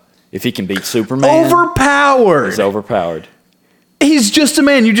 If he can beat Superman, Overpowered. he's overpowered. He's just a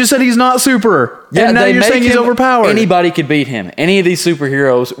man. You just said he's not super. And now they you're make saying he's him- overpowered. Anybody could beat him. Any of these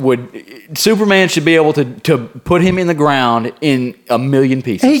superheroes would. Superman should be able to put him in the ground in a million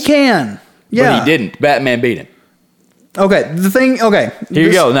pieces. He can. Yeah. But he didn't. Batman beat him. Okay. Here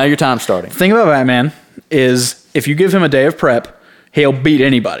you go. Now your time's starting. The thing about Batman is if you give him a day of prep, he'll beat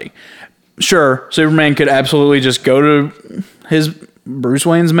anybody. Sure, Superman could absolutely just go to his Bruce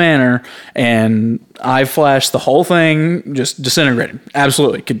Wayne's manor and eye flash the whole thing, just disintegrate him.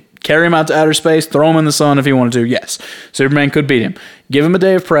 Absolutely. Could carry him out to outer space, throw him in the sun if he wanted to. Yes, Superman could beat him. Give him a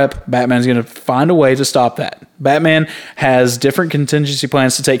day of prep. Batman's going to find a way to stop that. Batman has different contingency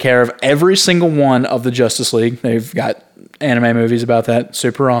plans to take care of every single one of the Justice League. They've got anime movies about that.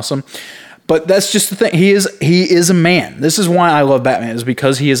 Super awesome. But that's just the thing. He is a man. This is why I love Batman, is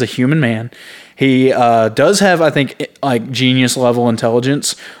because he is a human man. He does have, I think, like genius level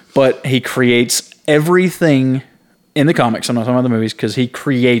intelligence, but he creates everything in the comics. I'm not talking about the movies, because he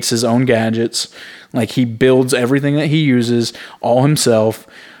creates his own gadgets. Like, he builds everything that he uses all himself.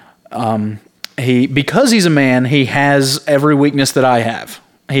 Because he's a man, he has every weakness that I have.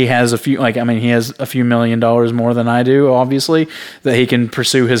 He has he has a few $1 million more than I do, obviously, that he can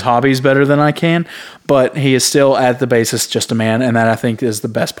pursue his hobbies better than I can. But he is still, at the basis, just a man, and that, I think, is the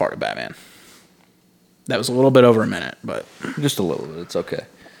best part of Batman. That was a little bit over a minute, but Just a little bit. It's okay.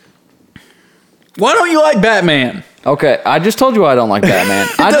 why don't you like Batman? Okay, I just told you why I don't like Batman.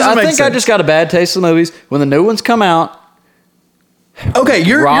 doesn't I make think I sense. just got a bad taste of the movies. When the new ones come out, Okay,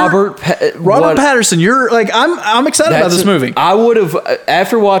 Robert Patterson. You're like, I'm excited about this movie. I would have,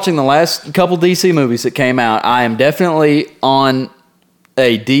 after watching the last couple DC movies that came out, I am definitely on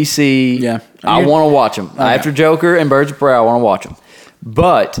a DC. Yeah. I want to watch them. After Joker and Birds of Prey, I want to watch them.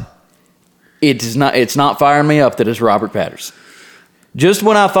 But it's not firing me up that it's Robert Patterson. Just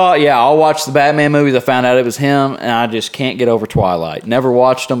when I thought, I'll watch the Batman movies, I found out it was him, and I just can't get over Twilight. Never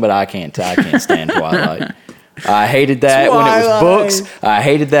watched them, but I can't stand Twilight. I hated that when it was books. I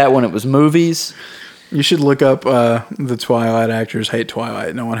hated that when it was movies. You should look up the Twilight actors hate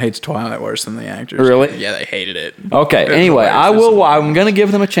Twilight. No one hates Twilight worse than the actors. Really? Yeah, they hated it. Okay. It's Anyway, hilarious. I'm going to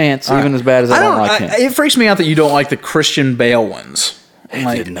give them a chance, even as bad as I don't like him. It freaks me out that you don't like the Christian Bale ones.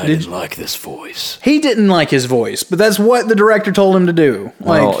 I didn't like this voice. He didn't like his voice, but that's what the director told him to do.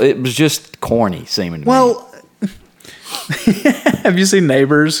 Well, it was just corny, seeming to me. Well, have you seen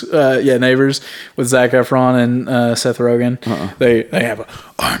Neighbors? Neighbors with Zac Efron and Seth Rogen. They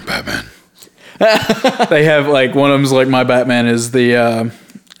have I'm Batman. They have like one of them's like, my Batman is the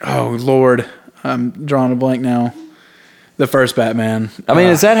oh Lord, I'm drawing a blank now. The first Batman. I mean,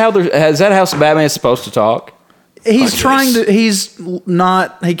 is that how Batman is supposed to talk? He's trying to. He's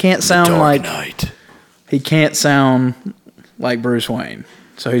not. He can't sound like. Knight. He can't sound like Bruce Wayne,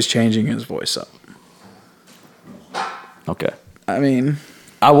 so he's changing his voice up. Okay. I mean,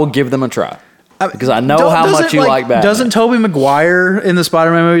 I will give them a try. Because I know how doesn't, much you like Batman. Doesn't Tobey Maguire in the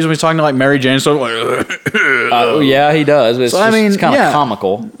Spider-Man movies, when he's talking to like Mary Jane, stuff like, yeah, he does. But it's kind of yeah.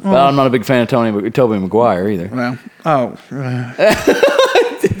 comical. But I'm not a big fan of Tobey Maguire either. well,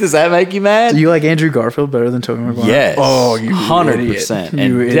 Does that make you mad? do you like Andrew Garfield better than Tobey Maguire? Yes. Oh, you 100%. idiot. You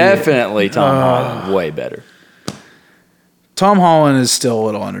And idiot. definitely Tom Holland way better. Tom Holland is still a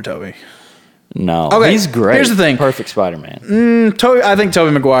little under Tobey. No. Okay, He's great. here's the thing. Perfect Spider-Man. I think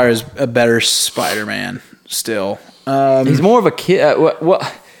Tobey Maguire is a better Spider-Man still. He's more of a kid. What?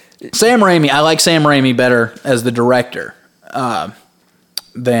 Sam Raimi, I like Sam Raimi better as the director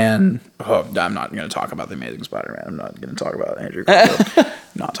than. Oh, I'm not going to talk about The Amazing Spider-Man. I'm not going to talk about Andrew Garfield.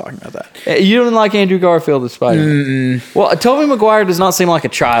 Not talking about that. You don't like Andrew Garfield as Spider-Man? Well, Tobey Maguire does not seem like a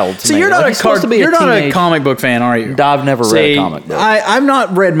child to See, me. you're not Like, he's supposed to be you're not a teenage- comic book fan, are you? I've never read a comic book. I've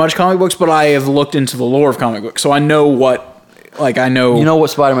not read much comic books, but I have looked into the lore of comic books, so I know what. Like, I know. You know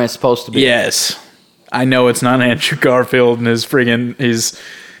what Spider-Man's supposed to be? Yes, I know it's not Andrew Garfield, and his friggin'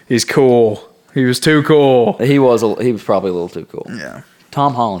 he's cool. He was too cool. He was probably a little too cool. Yeah.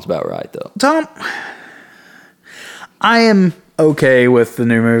 Tom Holland's about right though. Tom, I am okay with the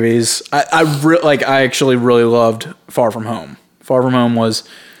new movies. I actually really loved Far From Home. Far From Home was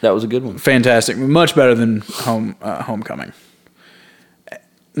That was a good one. fantastic, much better than Homecoming.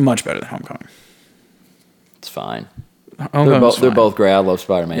 Much better than Homecoming. It's fine. They're both great. I love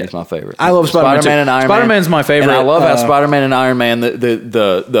Spider-Man. He's my favorite. I love Spider-Man too. And Iron Man. Spider-Man's my favorite. And I love how Spider-Man and Iron Man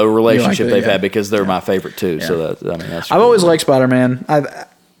the relationship they've had because they're my favorite too. Yeah. So that's. I've always liked Spider-Man. I've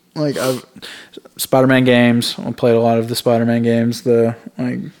Spider-Man games. I played a lot of the Spider-Man games. The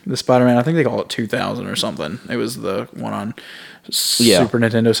Spider-Man. I think they call it 2000 or something. It was the one on Super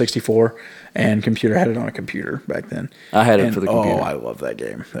Nintendo 64, and computer had it on a computer back then. I had it for the computer. Oh, I love that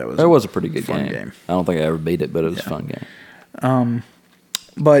game. That was a pretty good fun game. I don't think I ever beat it, but it was a fun game.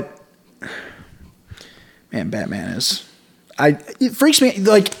 But man, Batman is. It freaks me.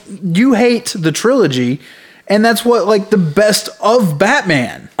 Like, you hate the trilogy. And that's what, like, the best of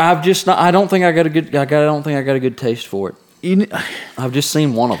Batman. I've just not. I don't think I got a good. I don't think I got a good taste for it. I've just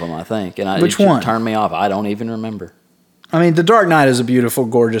seen one of them, I think, and which one turned me off? I don't even remember. I mean, The Dark Knight is a beautiful,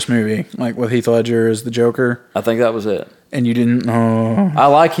 gorgeous movie, like with Heath Ledger as the Joker. I think that was it. And you didn't. Oh. I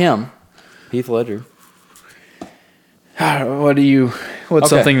like him, Heath Ledger. What's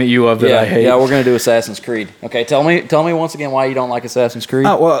something that you love that I hate? Yeah, we're gonna do Assassin's Creed. Okay, tell me once again why you don't like Assassin's Creed.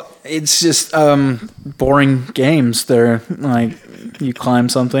 Oh, well, it's just boring games. They're like, you climb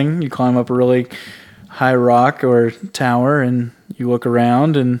something, you climb up a really high rock or tower, and you look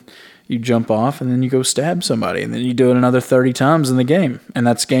around and you jump off, and then you go stab somebody, and then you do it another 30 times in the game, and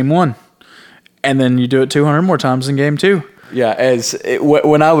that's game 1. And then you do it 200 more times in game 2. Yeah,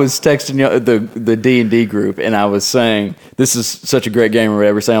 when I was texting you, the D&D group, and I was saying this is such a great game or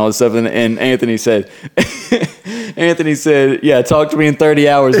whatever, saying all this stuff, and Anthony said, yeah, talk to me in 30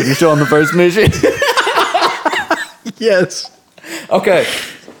 hours if you're still on the first mission. Yes. Okay,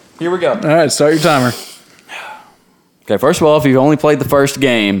 here we go. All right, start your timer. Okay, first of all, if you've only played the first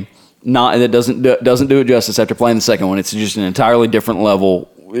game, that doesn't do it justice after playing the second one. It's just an entirely different level.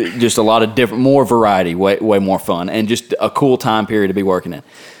 Just a lot of different, more variety, way more fun, and just a cool time period to be working in.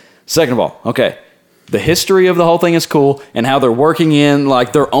 Second of all, okay, the history of the whole thing is cool, and how they're working in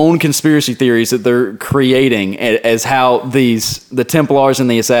like their own conspiracy theories that they're creating as how the Templars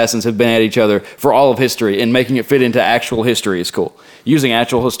and the Assassins have been at each other for all of history, and making it fit into actual history is cool. Using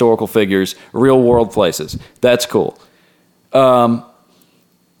actual historical figures, real world places, that's cool.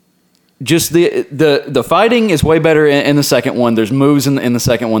 Just the fighting is way better in the second one. There's moves in the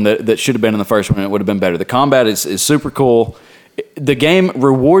second one that should have been in the first one. And it would have been better. The combat is super cool. The game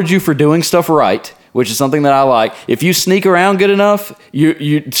rewards you for doing stuff right, which is something that I like. If you sneak around good enough,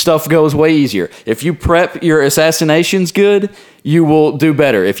 you stuff goes way easier. If you prep your assassinations good, you will do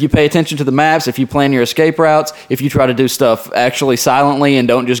better. If you pay attention to the maps, if you plan your escape routes, if you try to do stuff actually silently and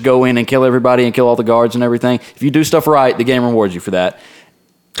don't just go in and kill everybody and kill all the guards and everything, if you do stuff right, the game rewards you for that.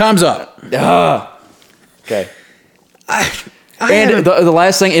 Time's up. Okay. And the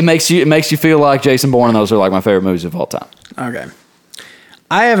last thing, it makes you feel like Jason Bourne, and those are like my favorite movies of all time. Okay.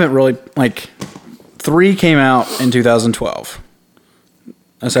 I haven't really 3 came out in 2012.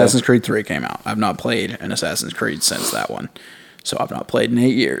 Assassin's Creed 3 came out. I've not played an Assassin's Creed since that one. So I've not played in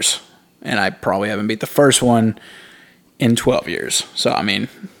 8 years. And I probably haven't beat the first one in 12 years. So, I mean,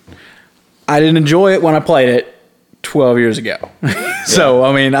 I didn't enjoy it when I played it 12 years ago. So,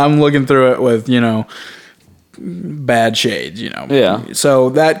 I mean, I'm looking through it with, bad shades, Yeah. So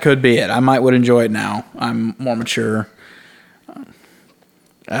that could be it. I would enjoy it now. I'm more mature.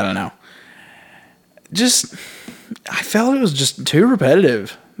 I don't know. I felt it was just too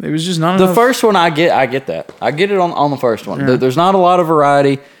repetitive. It was just not enough. The first one, I get that. I get it on the first one. Yeah. There's not a lot of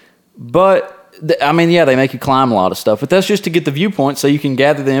variety, but they make you climb a lot of stuff, but that's just to get the viewpoint so you can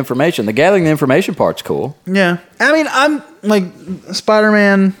gather the information. The gathering the information part's cool. Yeah. I mean, I'm like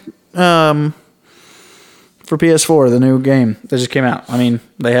Spider-Man for PS4, the new game that just came out. I mean,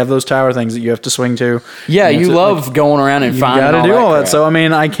 they have those tower things that you have to swing to. Yeah, you love going around and finding all that. You got to do all that. So, I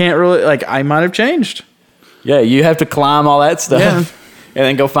mean, I can't really, I might have changed. Yeah, you have to climb all that stuff. Yeah. And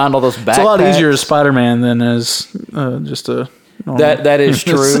then go find all those backpacks. It's a lot easier as Spider-Man than as just a... That is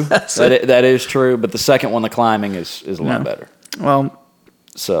true. That is true. But the second one, the climbing is a lot better. Well,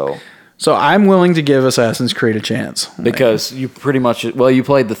 so I'm willing to give Assassin's Creed a chance because you pretty much you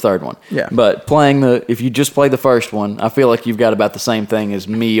played the third one. Yeah. But if you just play the first one, I feel like you've got about the same thing as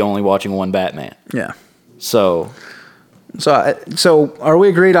me only watching one Batman. Yeah. So are we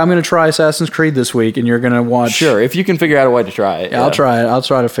agreed? I'm going to try Assassin's Creed this week, and you're going to watch. Sure, if you can figure out a way to try it. Yeah, I'll try it. I'll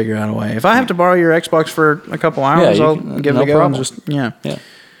try to figure out a way. If I have to borrow your Xbox for a couple hours, I'll give it a go. Problem. And yeah.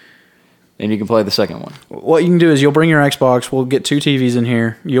 And you can play the second one. What you can do is you'll bring your Xbox. We'll get 2 TVs in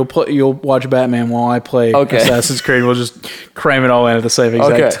here. You'll watch Batman while I play Assassin's Creed. We'll just cram it all in at the same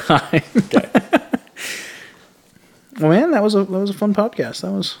exact time. Okay. Well, man, that was a fun podcast.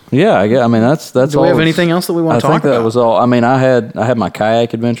 That was I mean, that's. Do we have anything else that we want to talk about? I think that was all. I mean, I had my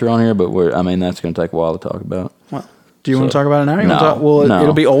kayak adventure on here, but that's going to take a while to talk about. Well, Do you want to talk about it now? You No, want to talk? Well, no.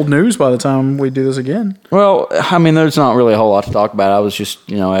 it'll be old news by the time we do this again. Well, I mean, there's not really a whole lot to talk about. I was just,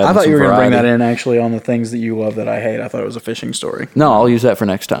 adding I thought some you were going to bring variety. that in actually on the things that you love that I hate. I thought it was a fishing story. No, I'll use that for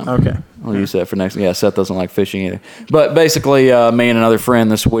next time. Okay. I'll use that for next. Yeah, Seth doesn't like fishing either. But basically, me and another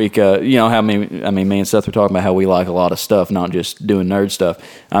friend this week, how me and Seth were talking about how we like a lot of stuff, not just doing nerd stuff.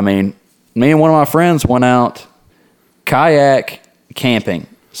 I mean, me and one of my friends went out kayak camping.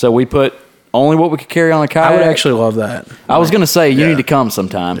 So we put only what we could carry on a kayak. I would actually love that. I was going to say, you Yeah. need to come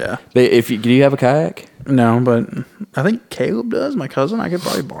sometime. Yeah. But do you have a kayak? No, but I think Caleb does. My cousin. I could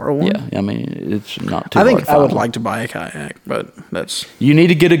probably borrow one. Yeah. I mean, it's not too I hard think to I would find one. like to buy a kayak, but that's. You need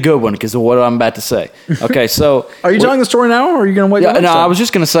to get a good one because of what I'm about to say. Okay, so. Are you telling the story now, or are you going to wait? Yeah, till no, next I time? was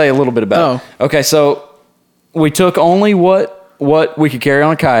just going to say a little bit about it. Okay, so we took only what we could carry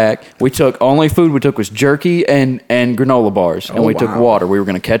on a kayak. We took only food we took was jerky and granola bars, and we took wow. water. We were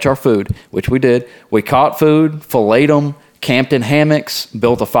going to catch our food, which we did. We caught food, filleted them, camped in hammocks,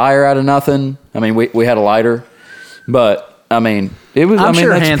 built a fire out of nothing. I mean, we had a lighter, but I mean, it was. I'm sure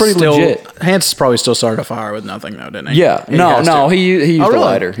that's Hans pretty legit. Hans probably still started a fire with nothing though, didn't he? Yeah, he used a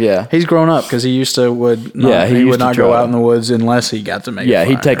lighter. Yeah, He's grown up because he used to would. Not, Yeah, he he used would to not go try. out in the woods unless he got to make. Yeah, a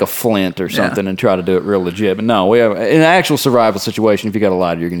he'd fire. take a flint or something and try to do it real legit. But no, we have in an actual survival situation. If you got a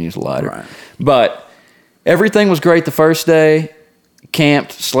lighter, you're going to use a lighter. Right. But everything was great the first day.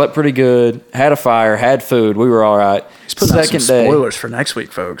 Camped, slept pretty good, had a fire, had food. We were all right. He's putting out some spoilers for next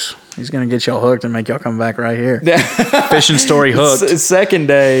week, folks. He's gonna get y'all hooked and make y'all come back right here. Fishing story hooked. Second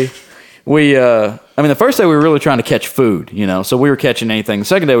day, the first day we were really trying to catch food, so we were catching anything. The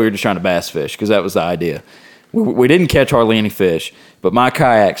second day we were just trying to bass fish because that was the idea. We didn't catch hardly any fish, but my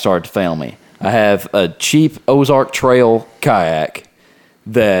kayak started to fail me. I have a cheap Ozark Trail kayak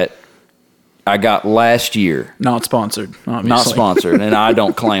that I got last year. Not sponsored. Obviously. Not sponsored, and I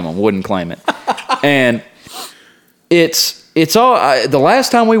don't claim them. Wouldn't claim it. And it's all. The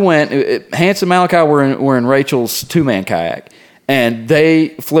last time we went, Hans and Malachi were in Rachel's 2-man kayak, and they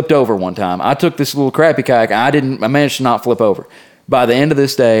flipped over one time. I took this little crappy kayak, and I managed to not flip over. By the end of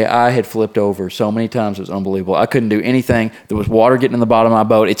this day, I had flipped over so many times it was unbelievable. I couldn't do anything. There was water getting in the bottom of my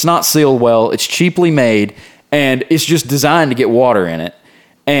boat. It's not sealed well. It's cheaply made, and it's just designed to get water in it.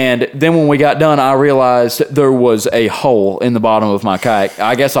 And then when we got done, I realized there was a hole in the bottom of my kayak.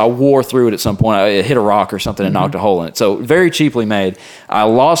 I guess I wore through it at some point. It hit a rock or something and knocked a hole in it. So very cheaply made. I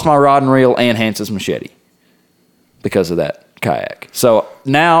lost my rod and reel and Hans's machete because of that kayak. So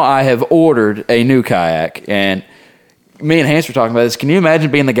now I have ordered a new kayak, and me and Hans were talking about this. Can you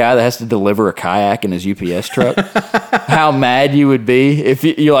imagine being the guy that has to deliver a kayak in his UPS truck? How mad you would be if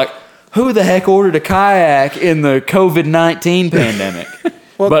you're like, who the heck ordered a kayak in the COVID-19 pandemic?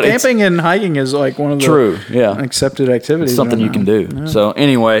 Well, but camping and hiking is like one of the accepted activities. It's something you can do. Yeah. So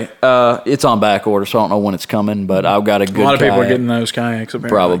anyway, it's on back order, so I don't know when it's coming, but I've got a good kayak. A lot of people are getting those kayaks, apparently.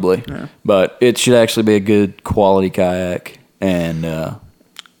 Probably. Yeah. But it should actually be a good quality kayak. And well,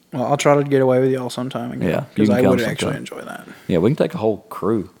 I'll try to get away with y'all sometime again. Yeah, because you can I come would sometime. actually enjoy that. Yeah, we can take a whole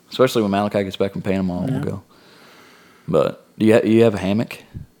crew, especially when Malachi gets back from Panama. We'll go. But do you have a hammock?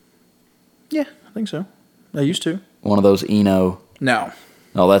 Yeah, I think so. I used to. One of those Eno. No.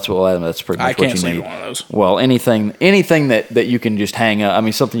 Oh, that's pretty much I can't what you sleep need. in one of those. Well, anything that you can just hang up. I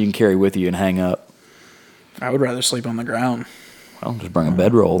mean, something you can carry with you and hang up. I would rather sleep on the ground. Well, just bring a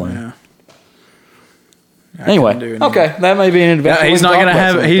bedroll then. Yeah. Anyway, okay, that may be an adventure. He's not gonna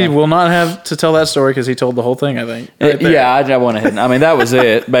have. He will not have to tell that story because he told the whole thing. I think. Yeah, I went ahead. I mean, that was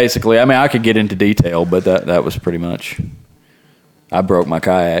it basically. I mean, I could get into detail, but that was pretty much. I broke my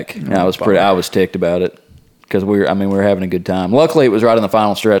kayak. And I was ticked about it because we were having a good time. Luckily, it was right in the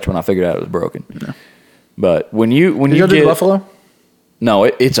final stretch when I figured out it was broken. Yeah. But when you go to Buffalo? No,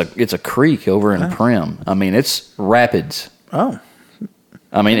 it's a creek over in Prim. I mean, it's rapids. Oh.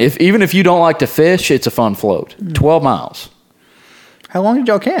 I mean, even if you don't like to fish, it's a fun float. 12 miles. How long did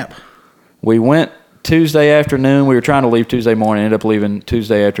y'all camp? We went Tuesday afternoon. We were trying to leave Tuesday morning. Ended up leaving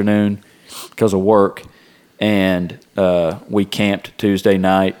Tuesday afternoon because of work. And we camped Tuesday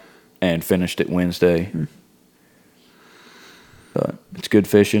night and finished it Wednesday. But it's good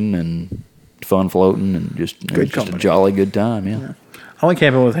fishing and fun floating and just a jolly good time, yeah. I went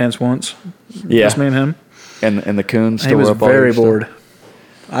camping with Hans once. Yeah. Just me and him. And the coons He was up all very your stuff. bored.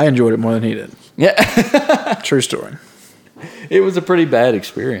 I enjoyed it more than he did. Yeah. True story. It was a pretty bad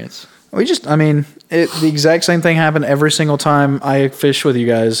experience. The exact same thing happened every single time I fished with you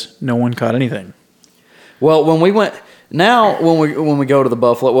guys. No one caught anything. Well, when we go to the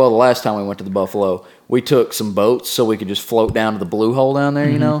Buffalo, the last time we went to the Buffalo, we took some boats so we could just float down to the blue hole down there,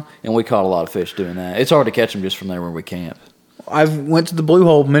 and we caught a lot of fish doing that. It's hard to catch them just from there where we camp. I've went to the Blue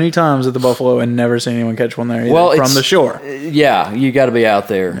Hole many times at the Buffalo and never seen anyone catch one there either, from the shore. Yeah, you got to be out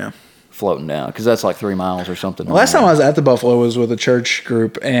there floating down because that's like 3 miles or something. Last time I was at the Buffalo was with a church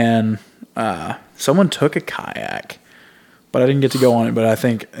group, and someone took a kayak, but I didn't get to go on it. But I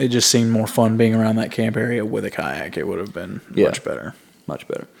think it just seemed more fun being around that camp area with a kayak. It would have been much better. Much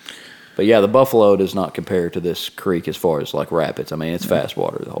better. But yeah, the Buffalo does not compare to this creek as far as like rapids. I mean, it's fast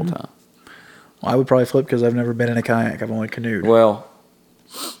water the whole time. Well, I would probably flip because I've never been in a kayak. I've only canoed. Well,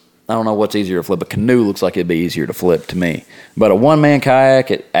 I don't know what's easier to flip. A canoe looks like it'd be easier to flip to me. But a one-man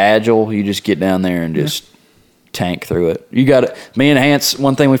kayak at Agile, you just get down there and just tank through it. You got to. Me and Hans,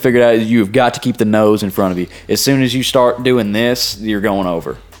 one thing we figured out is you've got to keep the nose in front of you. As soon as you start doing this, you're going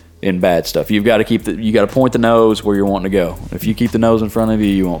over in bad stuff. You've got to you got to point the nose where you're wanting to go. If you keep the nose in front of you,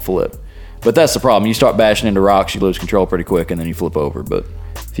 you won't flip. But that's the problem. You start bashing into rocks, you lose control pretty quick, and then you flip over. But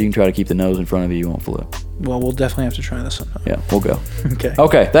if you can try to keep the nose in front of you, you won't flip. Well, we'll definitely have to try this sometime. Yeah, we'll go. Okay.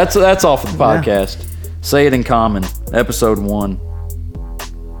 Okay, that's all for the podcast. Say It in Common, episode 1.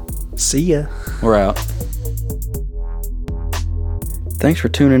 See ya. We're out. Thanks for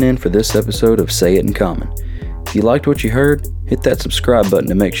tuning in for this episode of Say It in Common. If you liked what you heard, hit that subscribe button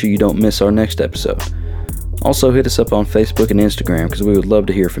to make sure you don't miss our next episode. Also, hit us up on Facebook and Instagram because we would love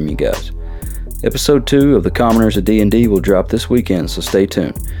to hear from you guys. Episode 2 of The Commoners of D&D will drop this weekend, so stay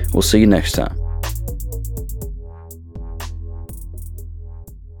tuned. We'll see you next time.